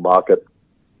local market.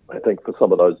 I think for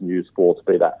some of those new sports,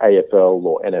 be that AFL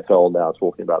or NFL now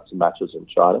talking about some matches in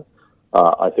China,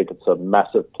 I think it's a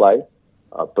massive play,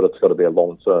 but it's got to be a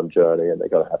long-term journey, and they're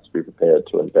going to have to be prepared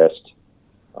to invest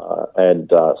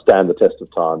and stand the test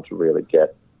of time to really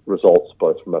get results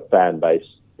both from a fan base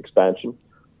expansion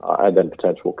and then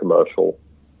potential commercial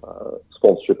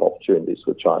sponsorship opportunities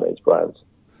with Chinese brands.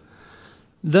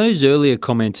 Those earlier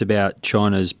comments about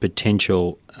China's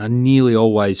potential are nearly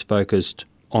always focused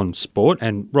on sport,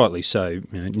 and rightly so. You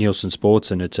know, Nielsen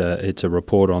Sports, and it's a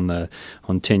report on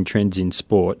 10 trends in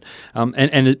sport,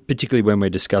 and particularly when we're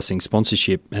discussing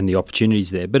sponsorship and the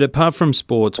opportunities there. But apart from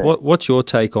sports, what's your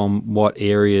take on what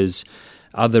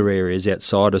other areas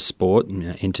outside of sport, you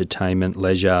know, entertainment,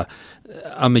 leisure,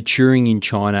 are maturing in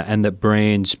China, and that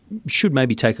brands should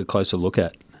maybe take a closer look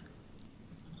at?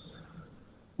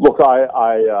 Look,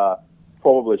 I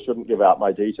probably shouldn't give out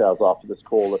my details after this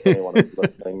call if anyone is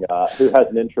listening who has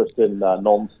an interest in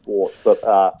non-sport. But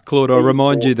Claude, I'll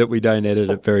remind you that we don't edit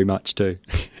it very much too.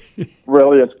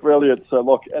 Brilliant. So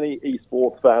look, any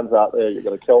esports fans out there, you're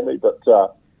going to kill me, but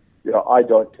I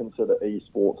don't consider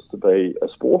esports to be a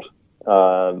sport,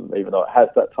 even though it has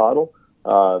that title.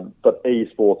 But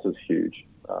esports is huge.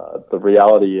 The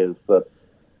reality is that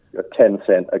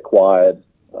Tencent acquired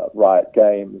Riot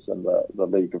Games and the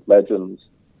League of Legends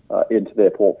into their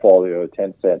portfolio.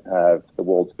 Tencent have the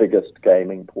world's biggest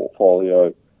gaming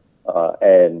portfolio,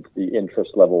 and the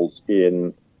interest levels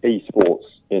in esports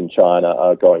in China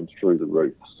are going through the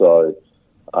roof. So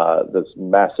there's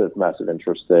massive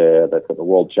interest there. They've got the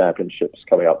World Championships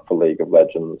coming up for League of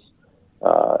Legends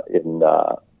in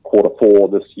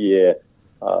Q4 this year.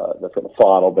 They've got the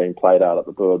final being played out at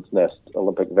the Bird's Nest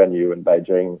Olympic venue in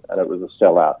Beijing, and it was a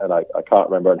sellout. And I can't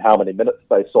remember in how many minutes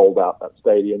they sold out that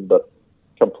stadium, but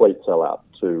complete sellout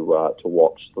to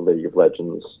watch the League of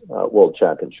Legends World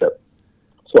Championship.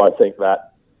 So I think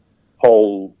that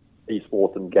whole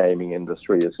esports and gaming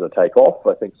industry is going to take off.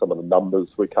 I think some of the numbers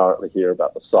we currently hear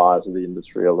about the size of the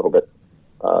industry are a little bit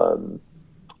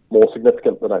more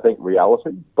significant than I think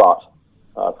reality. But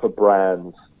for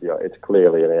brands, it's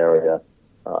clearly an area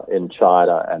in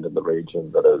China and in the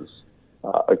region that is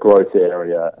a growth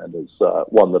area and is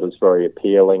one that is very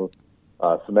appealing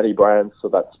for many brands. So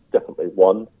that's definitely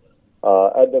one.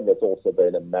 And then there's also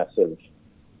been a massive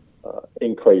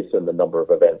increase in the number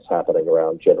of events happening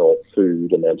around general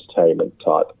food and entertainment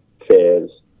type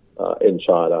fairs in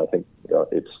China. I think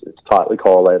it's tightly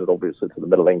correlated, obviously, to the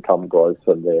middle income growth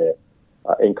and their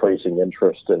increasing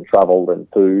interest in travel and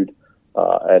food.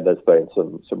 And there's been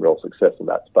some real success in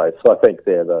that space. So I think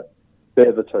they're the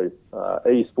two.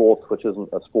 Esports, which isn't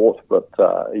a sport, but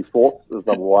esports is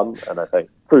number one, and I think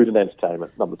food and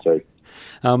entertainment, number two.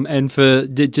 And for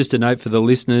just a note for the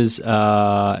listeners,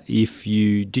 if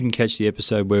you didn't catch the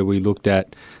episode where we looked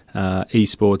at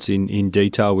esports in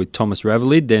detail with Thomas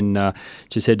Ravelid, then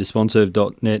just head to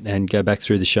sponserve.net and go back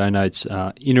through the show notes.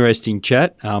 Interesting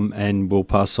chat, and we'll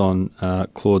pass on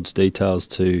Claude's details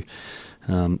to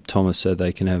Thomas, so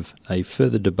they can have a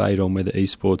further debate on whether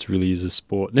esports really is a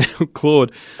sport. Now,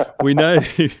 Claude, we know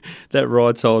that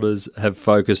rights holders have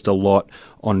focused a lot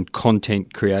on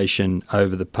content creation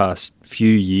over the past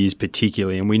few years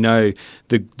particularly, and we know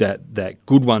that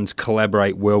good ones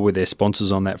collaborate well with their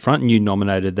sponsors on that front, and you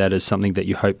nominated that as something that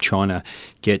you hope China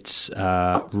gets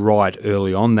right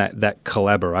early on, that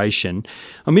collaboration.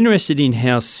 I'm interested in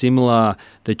how similar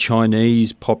the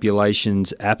Chinese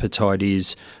population's appetite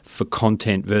is for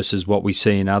content versus what we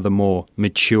see in other more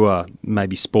mature,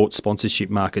 maybe sports sponsorship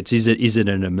markets. Is it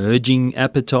an emerging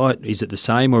appetite? Is it the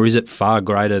same, or is it far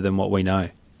greater than what we know?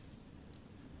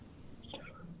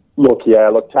 Look,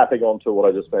 tapping onto what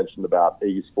I just mentioned about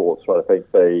esports, right, I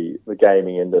think the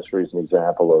gaming industry is an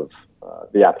example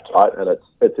of the appetite, and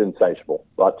it's insatiable.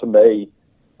 Right, to me,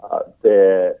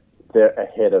 they're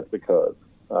ahead of the curve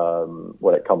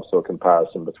when it comes to a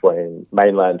comparison between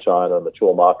mainland China and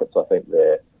mature markets. I think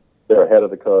they're ahead of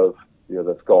the curve.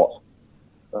 They've got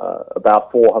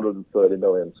about 430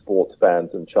 million sports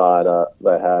fans in China.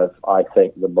 They have, I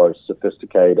think, the most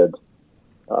sophisticated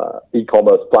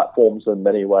e-commerce platforms in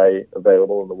many ways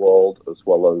available in the world, as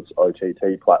well as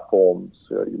OTT platforms.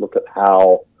 You look at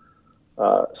how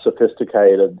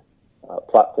sophisticated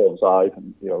platforms are.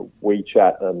 Even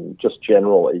WeChat and just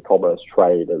general e-commerce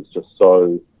trade is just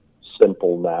so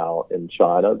simple now in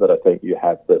China that I think you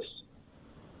have this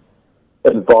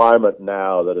environment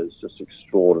now that is just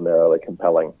extraordinarily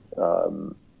compelling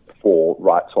for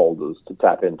rights holders to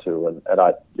tap into, and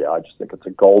I just think it's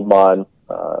a gold mine.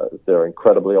 They're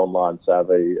incredibly online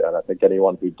savvy, and I think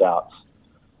anyone who doubts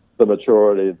the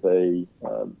maturity of the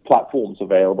platforms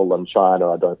available in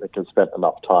China, I don't think has spent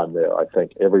enough time there. I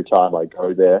think every time I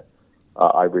go there,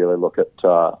 I really look at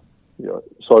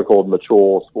so-called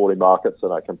mature sporting markets,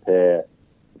 and I compare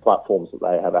the platforms that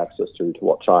they have access to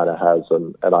what China has,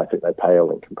 and I think they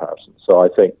pale in comparison. So I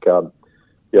think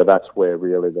that's where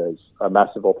really there's a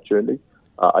massive opportunity.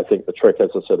 I think the trick, as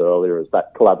I said earlier, is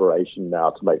that collaboration now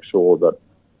to make sure that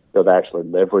they actually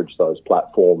leverage those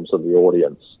platforms and the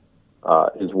audience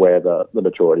is where the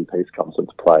maturity piece comes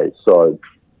into play. So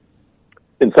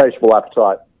insatiable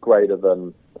appetite, greater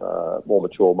than more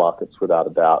mature markets without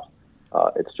a doubt.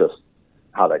 It's just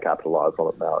how they capitalise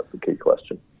on it now is the key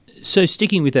question. So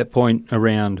sticking with that point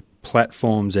around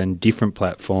platforms and different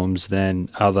platforms than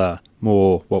other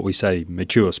more, what we say,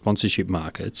 mature sponsorship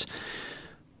markets,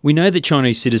 we know that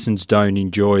Chinese citizens don't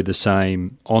enjoy the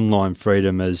same online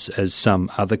freedom as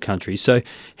some other countries. So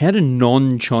how do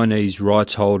non-Chinese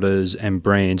rights holders and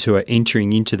brands who are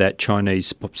entering into that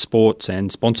Chinese sports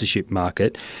and sponsorship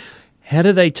market, how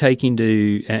do they take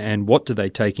into, and what do they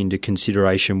take into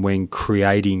consideration when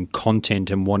creating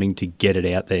content and wanting to get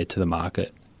it out there to the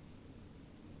market?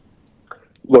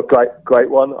 Look, great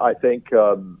one. I think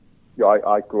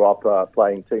I grew up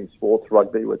playing team sports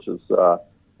rugby, which is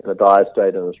in a dire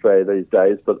state in Australia these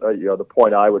days. But the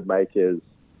point I would make is,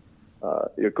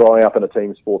 you're growing up in a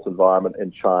team sports environment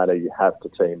in China. You have to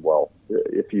team well.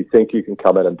 If you think you can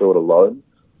come in and do it alone,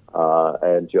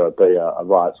 and be a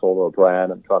rights holder, a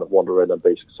brand, and kind of wander in and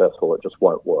be successful, it just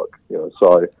won't work.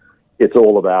 So it's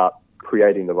all about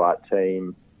creating the right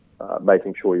team,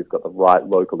 making sure you've got the right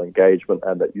local engagement,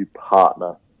 and that you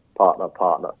partner,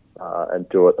 and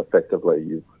do it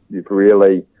effectively. You've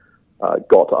really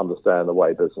got to understand the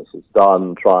way business is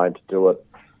done. Trying to do it,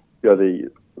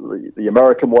 the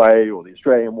American way or the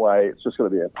Australian way, it's just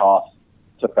going to be a path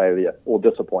to failure or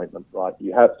disappointment, right?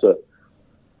 You have to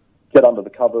get under the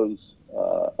covers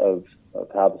of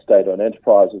how the state-owned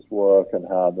enterprises work and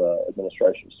how the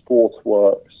administration of sports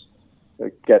works.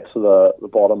 Get to the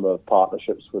bottom of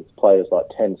partnerships with players like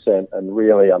Tencent and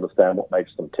really understand what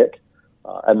makes them tick.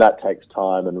 And that takes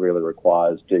time and really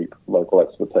requires deep local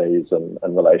expertise and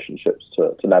relationships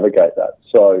to navigate that.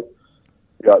 So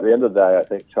at the end of the day, I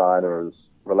think China is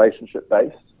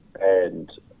relationship-based,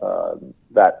 and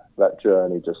that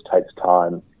journey just takes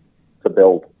time to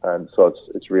build. And so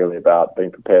it's really about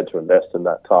being prepared to invest in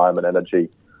that time and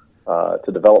energy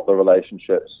to develop the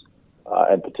relationships,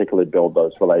 and particularly build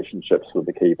those relationships with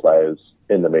the key players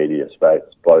in the media space,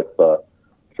 both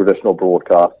traditional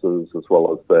broadcasters as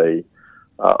well as the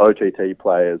OTT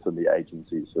players and the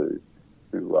agencies who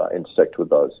intersect with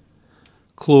those.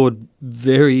 Claude,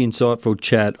 very insightful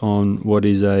chat on what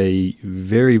is a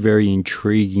very, very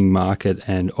intriguing market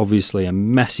and obviously a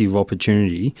massive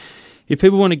opportunity. If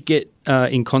people want to get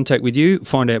in contact with you,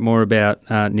 find out more about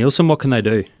Nielsen, what can they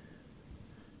do?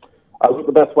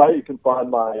 The best way, you can find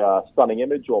my stunning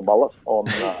image or mullet on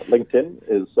LinkedIn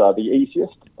is the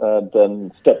easiest. And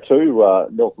then step two,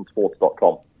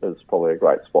 nielsensports.com is probably a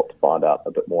great spot to find out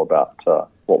a bit more about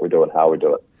what we do and how we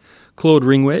do it. Claude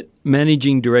Ringwet,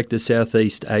 Managing Director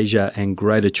Southeast Asia and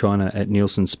Greater China at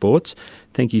Nielsen Sports.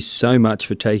 Thank you so much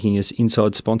for taking us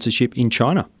inside sponsorship in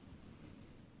China.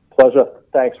 Pleasure.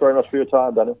 Thanks very much for your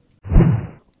time, Daniel.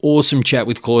 Awesome chat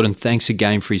with Claude, and thanks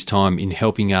again for his time in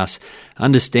helping us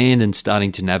understand and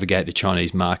starting to navigate the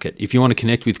Chinese market. If you want to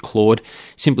connect with Claude,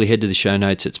 simply head to the show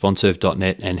notes at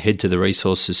sponserve.net and head to the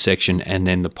resources section and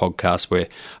then the podcast, where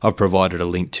I've provided a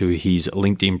link to his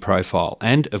LinkedIn profile.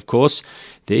 And of course,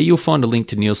 there you'll find a link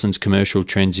to Nielsen's Commercial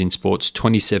Trends in Sports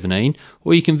 2017,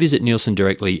 or you can visit Nielsen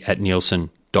directly at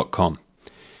nielsen.com.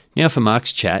 Now for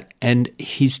Mark's chat and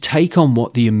his take on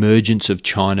what the emergence of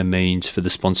China means for the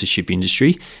sponsorship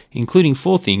industry, including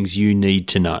 4 things you need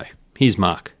to know. Here's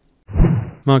Mark.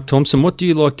 Mark Thompson, what do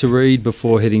you like to read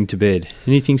before heading to bed?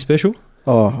 Anything special?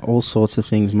 Oh, all sorts of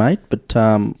things, mate. But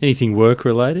anything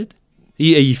work-related? Are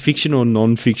you fiction or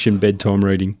non-fiction bedtime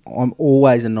reading? I'm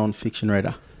always a non-fiction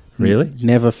reader. Really?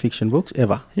 Never fiction books,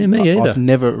 ever. Yeah, me either. I've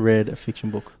never read a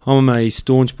fiction book. I'm a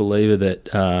staunch believer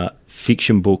that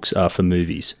fiction books are for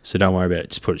movies, so don't worry about it.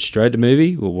 Just put it straight to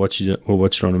movie or watch it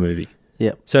on a movie.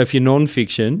 Yep. So if you're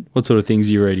non-fiction, what sort of things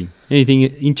are you reading? Anything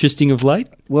interesting of late?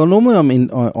 Well, normally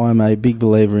I'm a big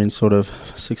believer in sort of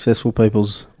successful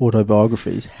people's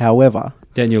autobiographies. However...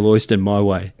 Daniel Oyston, My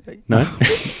Way. No?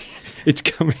 It's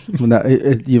coming. Well, no,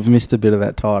 you've missed a bit of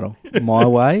that title. My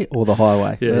Way or The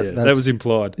Highway? Yeah, that was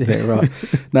implied. Yeah, right.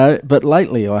 No, but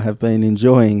lately I have been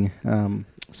enjoying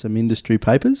some industry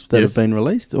papers that have been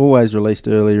released, always released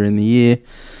earlier in the year.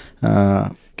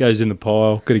 Goes in the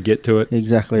pile, got to get to it.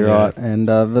 Exactly right. And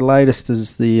the latest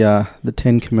is the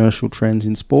 10 Commercial Trends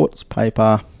in Sports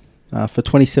paper for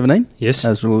 2017. Yes.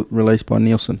 As released by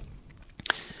Nielsen.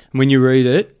 When you read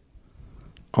it,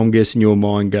 I'm guessing your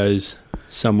mind goes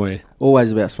somewhere.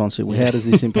 Always about sponsorship. Well, how does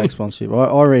this impact sponsorship?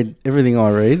 I read, everything I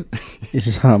read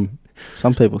is,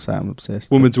 some people say I'm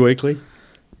obsessed. Women's Weekly,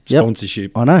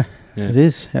 sponsorship. I know. Yeah. It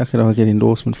is. How could I get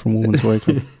endorsement from Women's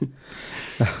Weekly?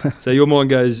 So your mind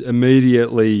goes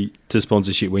immediately to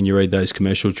sponsorship when you read those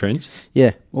commercial trends?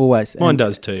 Yeah, always. Mine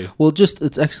does too. Well,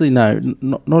 it's actually, not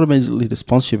immediately to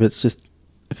sponsorship. It's just,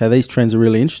 okay, these trends are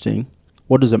really interesting.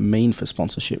 What does it mean for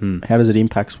sponsorship? How does it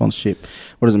impact sponsorship?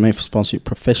 What does it mean for sponsorship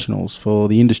professionals, for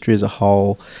the industry as a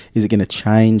whole? Is it going to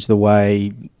change the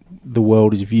way the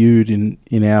world is viewed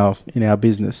in our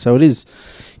business? So it is,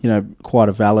 quite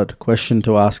a valid question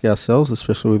to ask ourselves,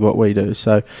 especially with what we do.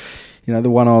 So, the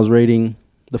one I was reading,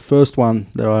 the first one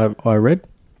that I read,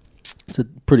 it's a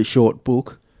pretty short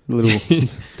book, a little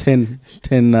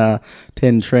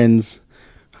 10 trends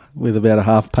with about a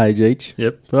half page each.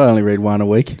 Yep. But I only read one a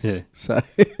week. Yeah. So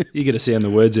you got to sound the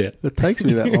words out. It takes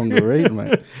me that long to read,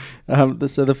 mate.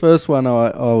 So the first one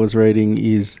I was reading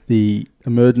is The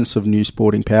Emergence of New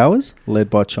Sporting Powers, led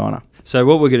by China. So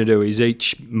what we're going to do is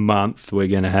each month we're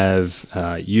going to have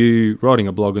you writing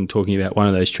a blog and talking about one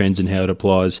of those trends and how it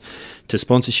applies to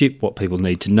sponsorship, what people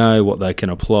need to know, what they can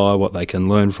apply, what they can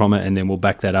learn from it, and then we'll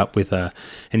back that up with an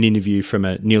interview from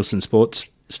a Nielsen Sports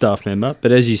staff member.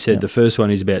 But as you said, the first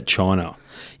one is about China.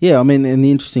 Yeah, I mean, and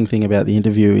the interesting thing about the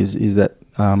interview is that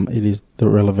it is the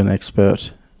relevant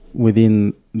expert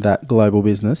within that global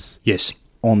business. Yes.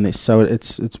 On this, so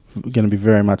it's going to be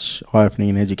very much eye-opening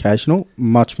and educational,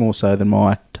 much more so than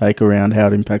my take around how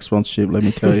it impacts sponsorship. Let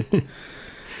me tell you.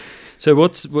 So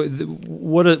what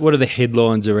are the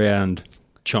headlines around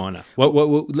China?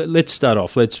 Let's start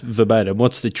off. Let's verbatim.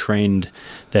 What's the trend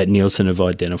that Nielsen have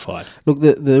identified? Look,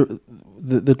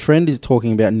 the trend is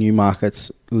talking about new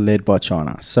markets led by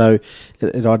China. So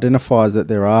it identifies that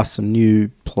there are some new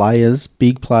players,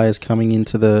 big players coming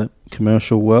into the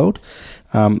commercial world.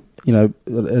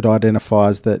 It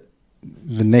identifies that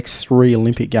the next 3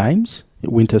 Olympic Games,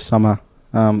 winter, summer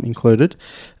included,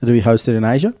 are to be hosted in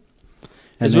Asia.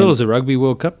 As well as the Rugby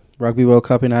World Cup? Rugby World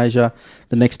Cup in Asia.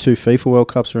 The next 2 FIFA World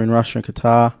Cups are in Russia and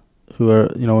Qatar, who are,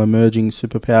 emerging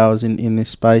superpowers in this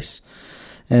space.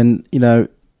 And,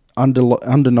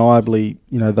 undeniably,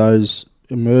 those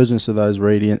emergence of those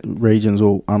regions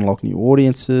will unlock new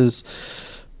audiences,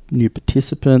 new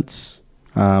participants,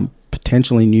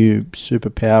 potentially new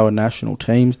superpower national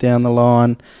teams down the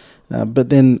line. But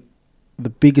then the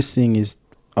biggest thing is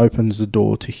opens the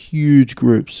door to huge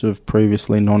groups of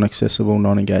previously non-accessible,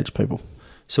 non-engaged people.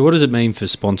 So what does it mean for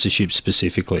sponsorship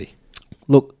specifically?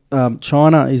 Look,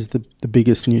 China is the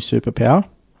biggest new superpower.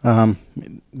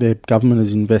 Their government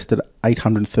has invested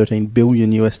 $813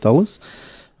 billion US. That's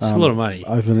a lot of money.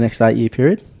 Over the next 8-year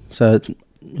period. So,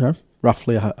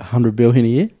 roughly $100 billion a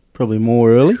year, probably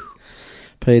more early.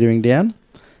 Petering down,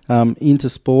 into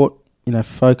sport,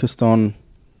 focused on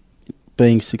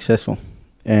being successful.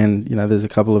 And, there's a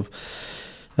couple of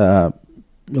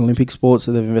Olympic sports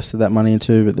that they've invested that money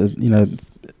into, but there's,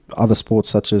 other sports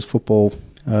such as football,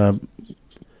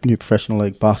 new professional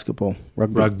league, basketball,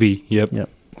 rugby. Yep,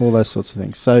 all those sorts of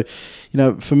things. So,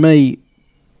 for me,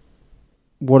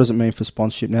 what does it mean for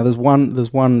sponsorship? Now, there's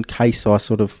one case I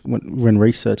sort of, when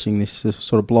researching this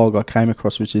sort of blog I came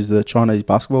across, which is the Chinese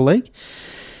Basketball League.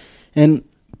 And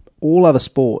all other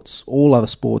sports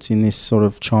in this sort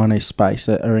of Chinese space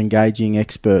are engaging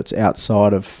experts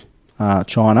outside of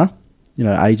China,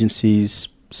 agencies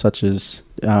such as,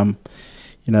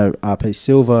 RP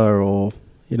Silva or,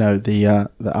 the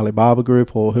Alibaba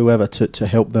Group or whoever to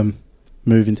help them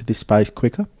move into this space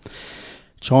quicker.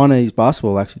 Chinese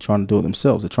basketball are actually trying to do it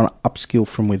themselves. They're trying to upskill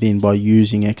from within by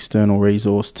using external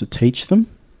resource to teach them.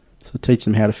 So teach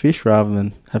them how to fish rather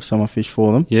than have someone fish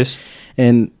for them. Yes.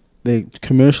 And they're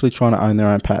commercially trying to own their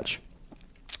own patch.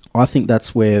 I think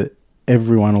that's where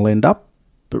everyone will end up.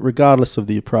 But regardless of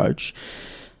the approach,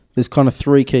 there's kind of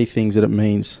 3 key things that it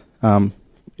means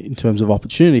in terms of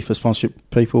opportunity for sponsorship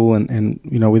people and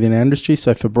within our industry.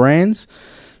 So for brands,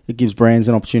 it gives brands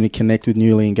an opportunity to connect with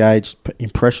newly engaged,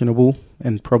 impressionable,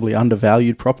 and probably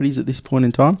undervalued properties at this point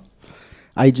in time.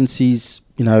 Agencies,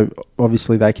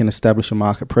 obviously they can establish a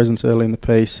market presence early in the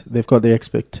piece. They've got the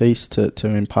expertise to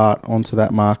impart onto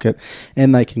that market,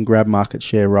 and they can grab market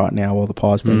share right now while the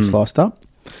pie's being sliced up.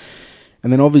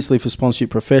 And then obviously for sponsorship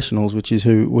professionals, which is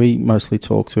who we mostly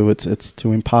talk to, it's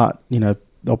to impart, the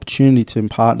opportunity to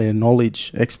impart their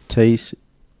knowledge, expertise,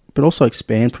 but also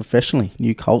expand professionally,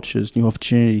 new cultures, new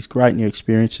opportunities, great new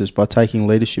experiences by taking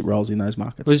leadership roles in those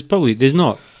markets. There's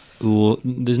not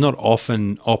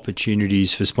often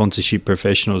opportunities for sponsorship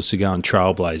professionals to go and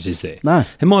trailblaze, is there? No.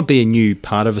 It might be a new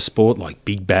part of a sport like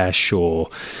Big Bash or,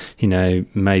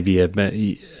 maybe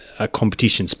a a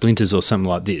competition, Splinters or something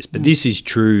like this. But this is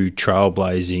true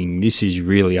trailblazing. This is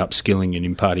really upskilling and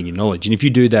imparting your knowledge. And if you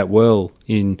do that well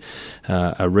in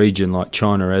a region like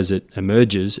China as it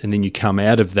emerges, and then you come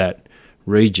out of that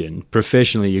region,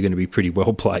 professionally you're going to be pretty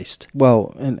well placed.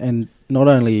 Well, and not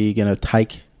only are you going to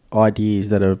take ideas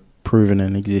that are proven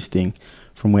and existing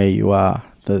from where you are,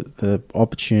 the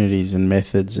opportunities and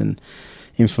methods and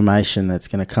information that's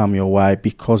going to come your way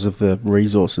because of the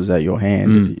resources at your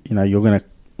hand. You know, you're going to,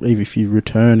 even if you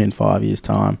return in 5 years'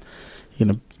 time,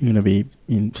 you're going to be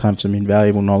have some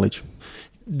invaluable knowledge.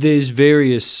 There's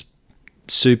various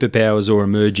superpowers or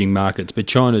emerging markets, but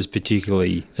China's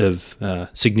particularly of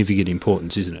significant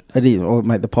importance, isn't it? It is, or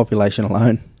mate, the population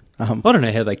alone. I don't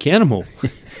know how they count them all.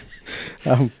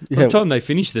 Yeah. By the time they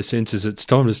finish the census, it's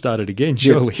time to start it again,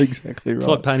 surely. Yeah, exactly right. It's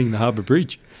like painting the Harbour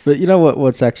Bridge. But you know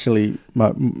what's actually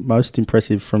most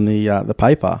impressive from the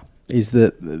paper is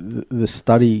that the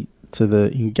study to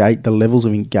the levels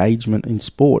of engagement in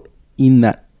sport in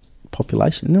that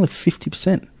population. Nearly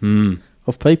 50%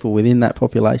 of people within that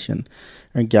population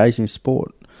are engaged in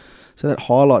sport. So that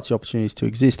highlights the opportunities to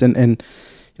exist. And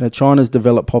you know, China's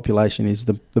developed population is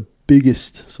the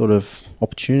biggest sort of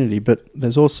opportunity, but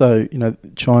there's also, you know,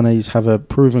 Chinese have a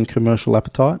proven commercial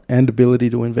appetite and ability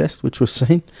to invest, which we've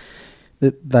seen.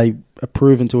 That they are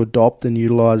proven to adopt and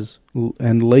utilise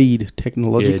and lead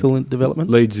technological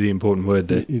development. Lead's the important word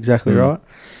there. Exactly right.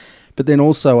 But then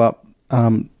also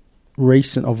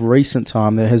recent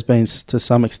time, there has been to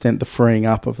some extent the freeing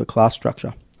up of the class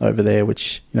structure over there,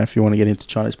 which, you know, if you want to get into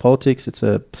Chinese politics, it's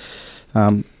a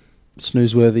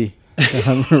snoozeworthy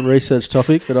research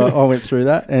topic, but I went through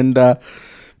that. And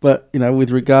but, you know, with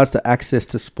regards to access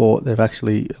to sport, they've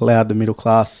actually allowed the middle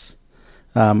class,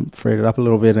 freed it up a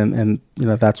little bit, and you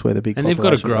know, that's where the big. And they've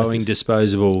got a growing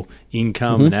disposable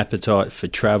income and appetite for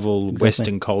travel, exactly.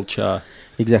 Western culture.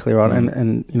 Exactly right,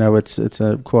 and you know, it's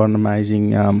a quite an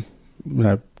amazing you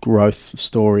know, growth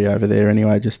story over there.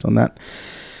 Anyway, just on that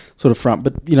sort of front,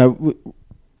 but you know,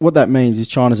 what that means is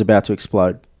China's about to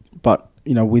explode, but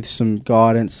you know, with some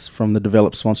guidance from the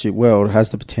developed sponsorship world, it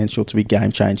has the potential to be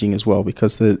game changing as well,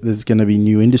 because there's going to be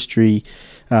new industry,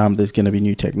 there's going to be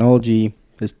new technology.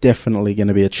 There's definitely going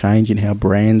to be a change in how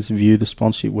brands view the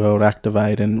sponsorship world,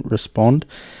 activate and respond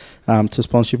to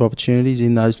sponsorship opportunities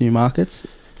in those new markets.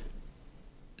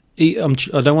 I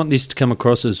don't want this to come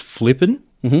across as flippant,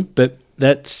 but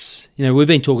that's, you know, we've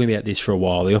been talking about this for a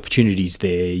while. The opportunity's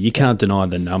there. You can't deny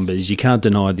the numbers. You can't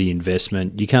deny the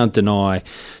investment. You can't deny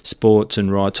sports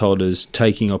and rights holders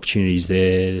taking opportunities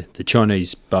there. The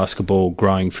Chinese basketball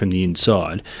growing from the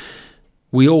inside.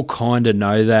 We all kind of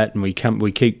know that, and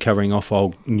we keep covering off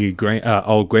old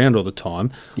ground all the time.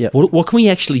 Yep. What can we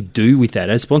actually do with that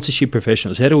as sponsorship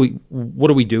professionals? What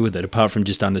do we do with it apart from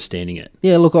just understanding it?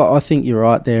 Yeah, look, I think you're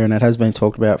right there, and it has been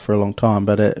talked about for a long time.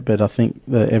 But I think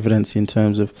the evidence in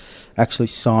terms of actually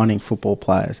signing football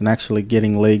players and actually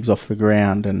getting leagues off the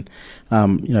ground, and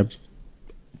you know,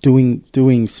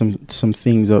 doing some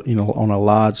things, you know, on a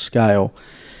large scale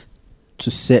to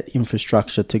set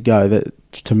infrastructure to go, that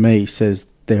to me says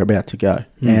they're about to go.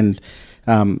 And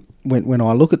when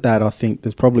I look at that, I think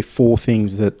there's probably 4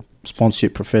 things that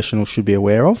sponsorship professionals should be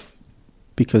aware of,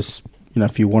 because, you know,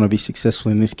 if you want to be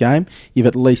successful in this game, you've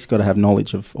at least got to have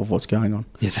knowledge of what's going on.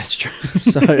 Yeah, that's true.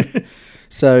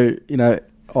 So you know,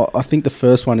 I think the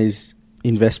first one is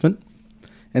investment,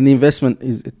 and the investment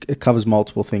it covers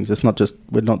multiple things.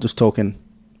 We're not just talking,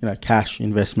 you know, cash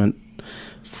investment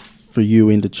for you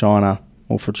into China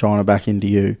or for China back into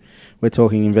you. We're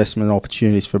talking investment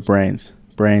opportunities for brands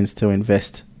to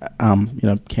invest, you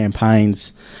know,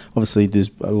 campaigns. Obviously,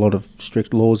 there's a lot of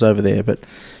strict laws over there, but you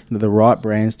know, the right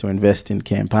brands to invest in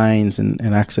campaigns and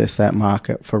access that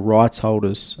market for rights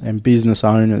holders and business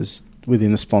owners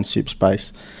within the sponsorship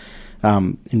space.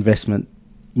 Investment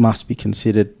must be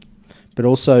considered. But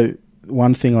also,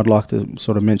 one thing I'd like to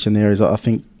sort of mention there is, I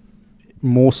think,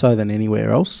 more so than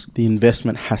anywhere else, the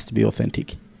investment has to be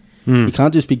authentic. You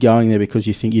can't just be going there because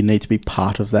you think you need to be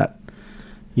part of that,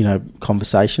 you know,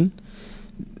 conversation.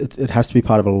 It has to be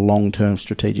part of a long-term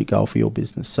strategic goal for your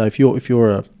business. So if you're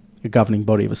a governing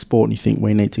body of a sport and you think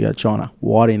we need to go to China,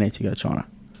 why do you need to go to China?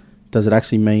 Does it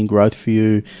actually mean growth for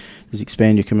you? Does it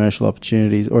expand your commercial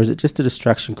opportunities? Or is it just a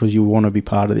distraction because you want to be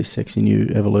part of this sexy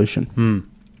new evolution?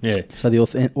 Yeah. So the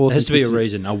authenticity... There has to be a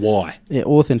reason, a why. Yeah,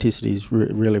 authenticity is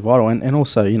really vital. And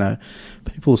also, you know,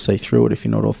 people see through it if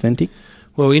you're not authentic.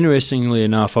 Well, interestingly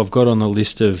enough, I've got on the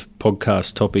list of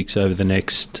podcast topics over the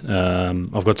next...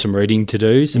 I've got some reading to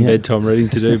do, bedtime reading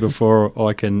to do before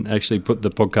I can actually put the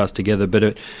podcast together. But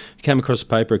it came across a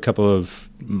paper a couple of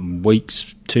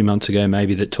weeks, 2 months ago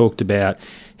maybe, that talked about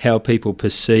how people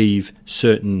perceive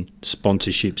certain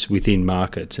sponsorships within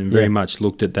markets, and very much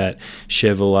looked at that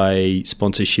Chevrolet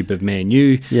sponsorship of Man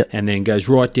U, and then goes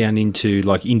right down into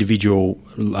like individual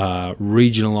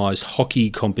regionalised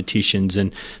hockey competitions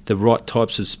and the right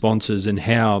types of sponsors and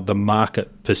how the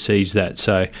market perceives that.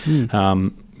 So,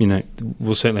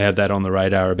 we'll certainly have that on the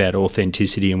radar about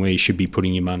authenticity and where you should be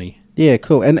putting your money. Yeah,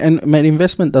 cool. And mate,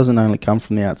 investment doesn't only come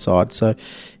from the outside. So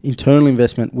internal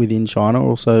investment within China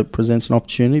also presents an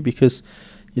opportunity because,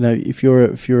 if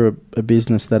you're a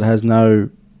business that has no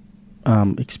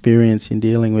experience in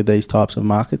dealing with these types of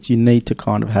markets, you need to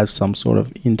kind of have some sort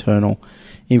of internal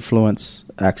influence,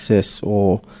 access,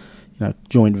 or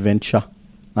joint venture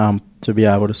to be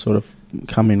able to sort of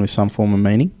come in with some form of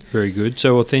meaning. Very good.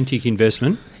 So authentic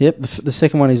investment. Yep. The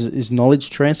second one is knowledge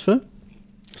transfer.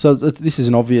 So this is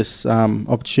an obvious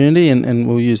opportunity, and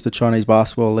we'll use the Chinese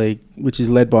Basketball League, which is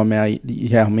led by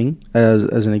Yao Ming,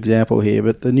 as an example here.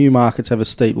 But the new markets have a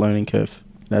steep learning curve.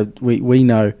 We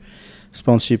know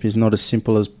sponsorship is not as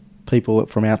simple as people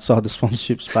from outside the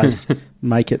sponsorship space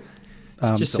make it.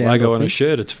 It's just a logo on a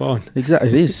shirt. It's fine. Exactly,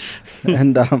 it is.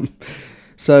 And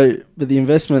but the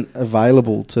investment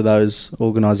available to those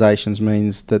organisations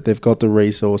means that they've got the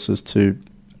resources to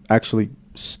actually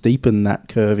steepen that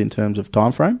curve in terms of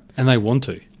time frame, and they want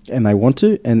to, and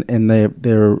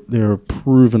they're a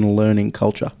proven learning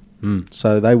culture,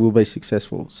 so they will be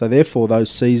successful. So therefore,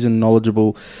 those seasoned,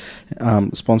 knowledgeable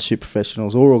sponsorship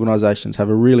professionals or organisations have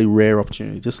a really rare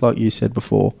opportunity, just like you said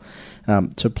before,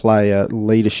 to play a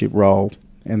leadership role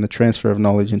and the transfer of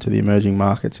knowledge into the emerging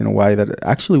markets in a way that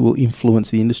actually will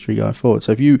influence the industry going forward.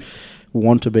 So if you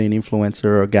want to be an influencer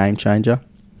or a game changer,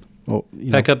 or,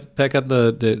 pack up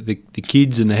the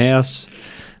kids in the house,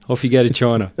 off you go to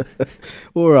China.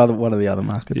 Or one of the other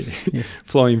markets. Yeah.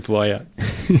 Fly in, fly out.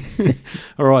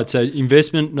 All right, so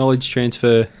investment, knowledge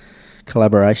transfer.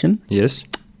 Collaboration. Yes.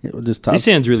 This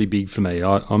sounds really big for me.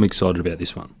 I'm excited about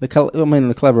this one. The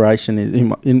collaboration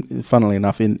is, funnily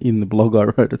enough, in the blog I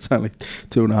wrote, it's only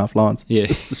 2.5 lines. Yeah.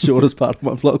 It's the shortest part of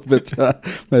my blog, but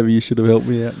maybe you should have helped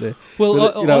me out there.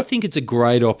 Well, I think it's a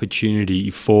great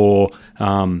opportunity for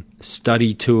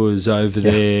study tours over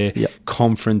there,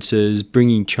 conferences,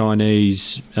 bringing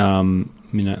Chinese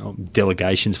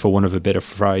delegations, for want of a better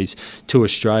phrase, to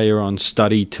Australia on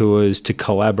study tours to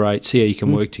collaborate, see how you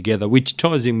can work together, which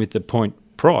ties in with the point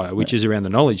prior, which is around the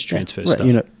knowledge transfer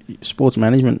stuff. Sports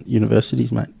management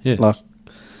universities, mate. Yeah. Like,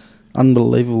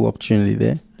 unbelievable opportunity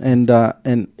there. And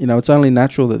it's only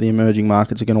natural that the emerging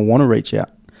markets are going to want to reach out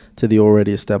to the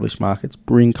already established markets,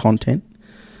 bring content,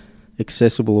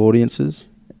 accessible audiences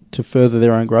to further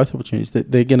their own growth opportunities.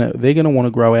 They're gonna want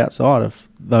to grow outside of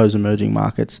those emerging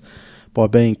markets by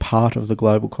being part of the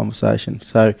global conversation.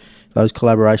 So those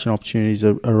collaboration opportunities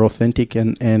are authentic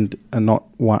and are not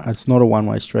it's not a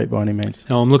one-way street by any means.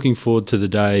 Now, I'm looking forward to the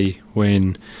day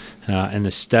when an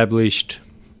established,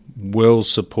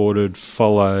 well-supported,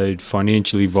 followed,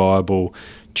 financially viable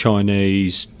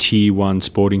Chinese Tier 1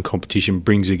 sporting competition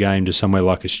brings a game to somewhere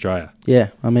like Australia. Yeah,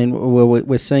 I mean,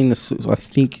 we're seeing this, I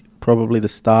think, probably the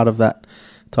start of that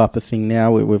type of thing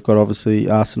now. We've got obviously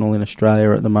Arsenal in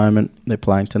Australia at the moment. They're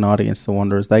playing tonight against the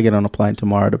Wanderers. They get on a plane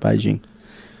tomorrow to Beijing,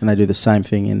 and they do the same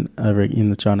thing over in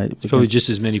the China. There's probably just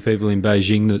as many people in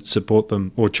Beijing that support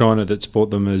them, or China that support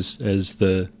them,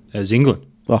 as England.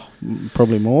 Oh,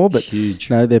 probably more, but huge.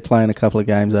 They're playing a couple of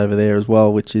games over there as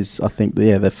well, which is, I think,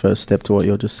 their first step to what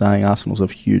you're just saying. Arsenal's a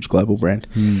huge global brand.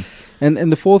 And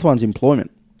the fourth one's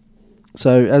employment.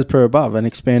 So, as per above, an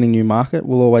expanding new market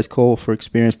will always call for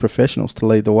experienced professionals to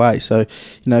lead the way. So,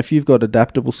 if you've got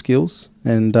adaptable skills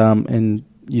and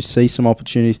you see some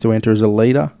opportunities to enter as a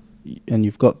leader, and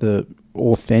you've got the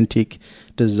authentic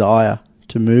desire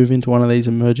to move into one of these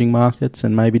emerging markets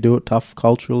and maybe do it tough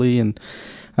culturally and,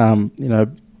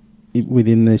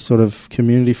 within this sort of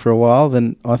community for a while,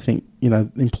 then I think,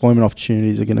 employment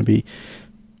opportunities are going to be,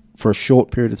 for a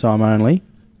short period of time only,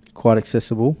 quite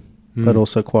accessible, but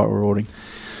also quite rewarding.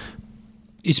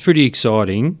 It's pretty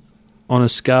exciting. On a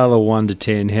scale of 1 to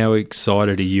 10, how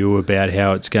excited are you about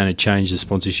how it's going to change the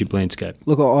sponsorship landscape?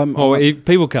 Look,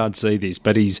 people can't see this,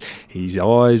 but his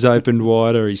eyes opened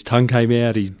wider, his tongue came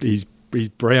out, his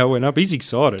brow went up. He's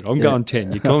excited. I'm going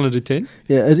 10. You're calling it a 10?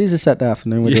 Yeah, it is a Saturday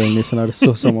afternoon we're doing this, and I just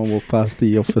saw someone walk past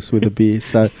the office with a beer,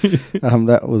 so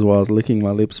that was why I was licking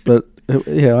my lips. But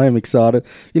yeah, I am excited.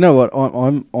 You know what?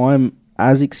 I'm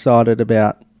as excited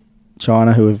about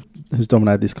China, who's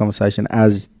dominated this conversation,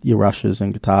 as your Russias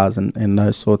and Qatars and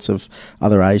those sorts of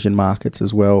other Asian markets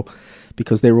as well,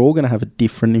 because they're all going to have a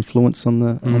different influence on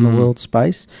the world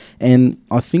space. And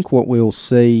I think what we'll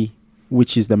see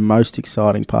which is the most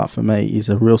exciting part for me, is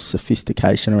a real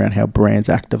sophistication around how brands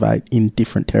activate in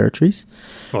different territories.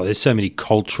 Well, there's so many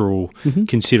cultural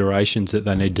considerations that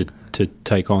they need to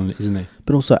take on, isn't there?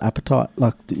 But also appetite,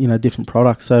 like, different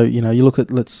products. So, you look at,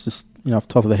 let's just, off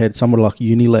the top of the head, somebody like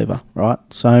Unilever, right?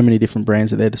 So many different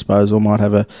brands at their disposal, might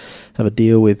have a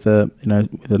deal with,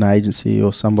 with an agency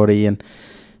or somebody, and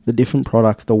the different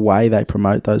products, the way they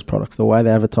promote those products, the way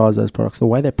they advertise those products, the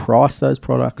way they price those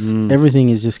products, everything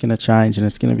is just going to change, and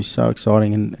it's going to be so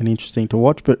exciting and interesting to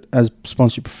watch. But as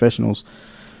sponsorship professionals,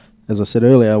 as I said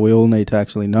earlier, we all need to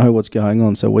actually know what's going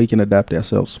on so we can adapt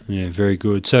ourselves. Yeah, very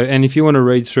good. So, and if you want to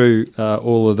read through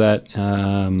all of that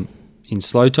in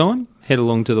slow time, head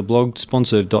along to the blog,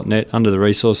 sponserve.net. Under the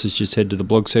resources, just head to the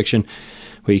blog section,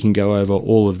 where you can go over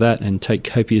all of that and take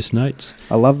copious notes.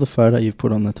 I love the photo you've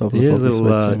put on the top of the blog.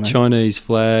 Little Chinese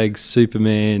flags,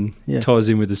 Superman, ties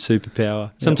in with the superpower.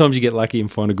 Sometimes you get lucky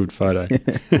and find a good photo.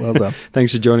 Well done.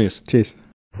 Thanks for joining us. Cheers.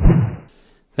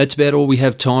 That's about all we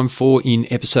have time for in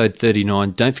episode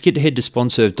 39. Don't forget to head to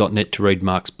sponserve.net to read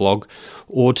Mark's blog,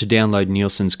 or to download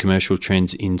Nielsen's Commercial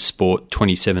Trends in Sport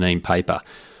 2017 paper.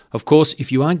 Of course,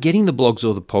 if you aren't getting the blogs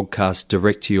or the podcast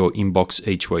direct to your inbox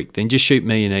each week, then just shoot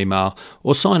me an email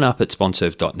or sign up at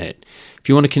sponserve.net. If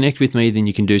you want to connect with me, then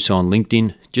you can do so on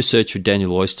LinkedIn. Just search for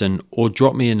Daniel Oyston, or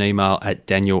drop me an email at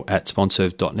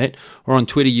daniel@sponserve.net, or on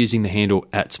Twitter using the handle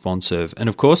 @sponserve. And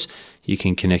of course, you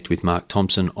can connect with Mark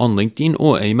Thompson on LinkedIn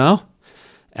or email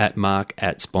at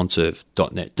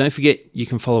mark@sponserve.net. Don't forget, you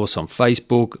can follow us on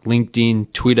Facebook,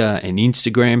 LinkedIn, Twitter and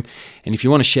Instagram. And if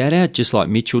you want a shout out, just like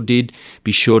Mitchell did,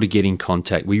 be sure to get in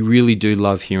contact. We really do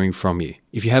love hearing from you.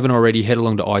 If you haven't already, head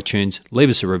along to iTunes, leave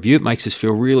us a review. It makes us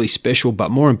feel really special, but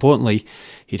more importantly,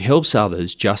 it helps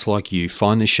others just like you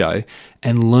find the show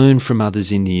and learn from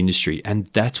others in the industry. And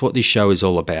that's what this show is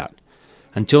all about.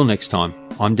 Until next time,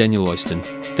 I'm Daniel Oyston.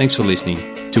 Thanks for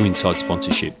listening to Inside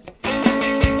Sponsorship.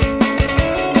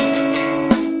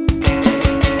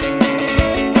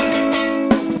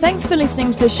 Thanks for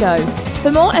listening to the show.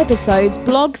 For more episodes,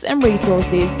 blogs and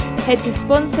resources, head to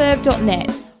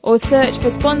sponserve.net or search for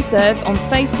Sponserve on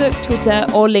Facebook, Twitter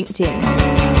or LinkedIn.